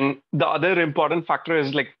 And the other important factor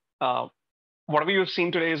is like whatever you've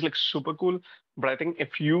seen today is like super cool. But I think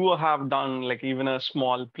if you have done like even a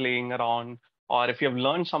small playing around, or if you have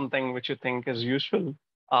learned something which you think is useful,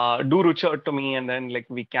 do reach out to me, and then like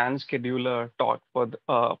we can schedule a talk for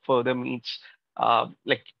further meets.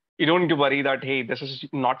 Like you don't need to worry that hey, this is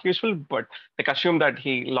not useful, but like assume that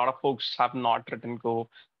hey, a lot of folks have not written Go,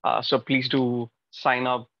 so please do sign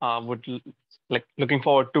up. Like looking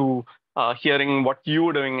forward to hearing what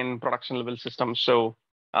you're doing in production level systems. So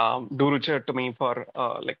do reach out to me for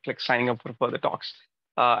like signing up for further talks.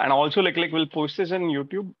 And also like we'll post this in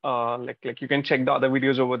YouTube. Like you can check the other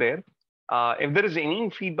videos over there. If there is any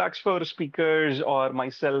feedbacks for speakers or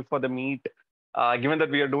myself for the meet, given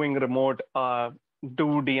that we are doing remote,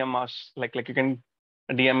 do DM us. Like you can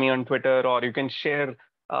DM me on Twitter, or you can share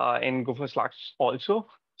in Gopher Slacks also.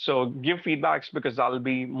 So give feedbacks because that'll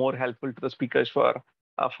be more helpful to the speakers for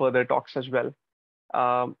further talks as well.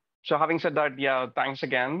 So having said that, yeah, thanks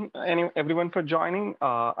again, everyone for joining.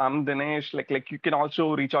 I'm Dinesh. Like you can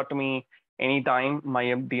also reach out to me anytime. My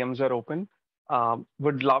DMs are open.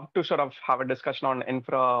 Would love to sort of have a discussion on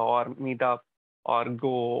infra or meetup or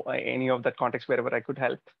go any of that context wherever I could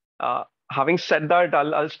help. Having said that,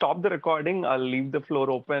 I'll stop the recording. I'll leave the floor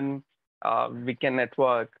open. We can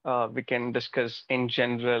network. We can discuss in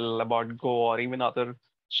general about Go or even other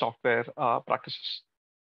software practices.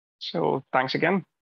 So thanks again.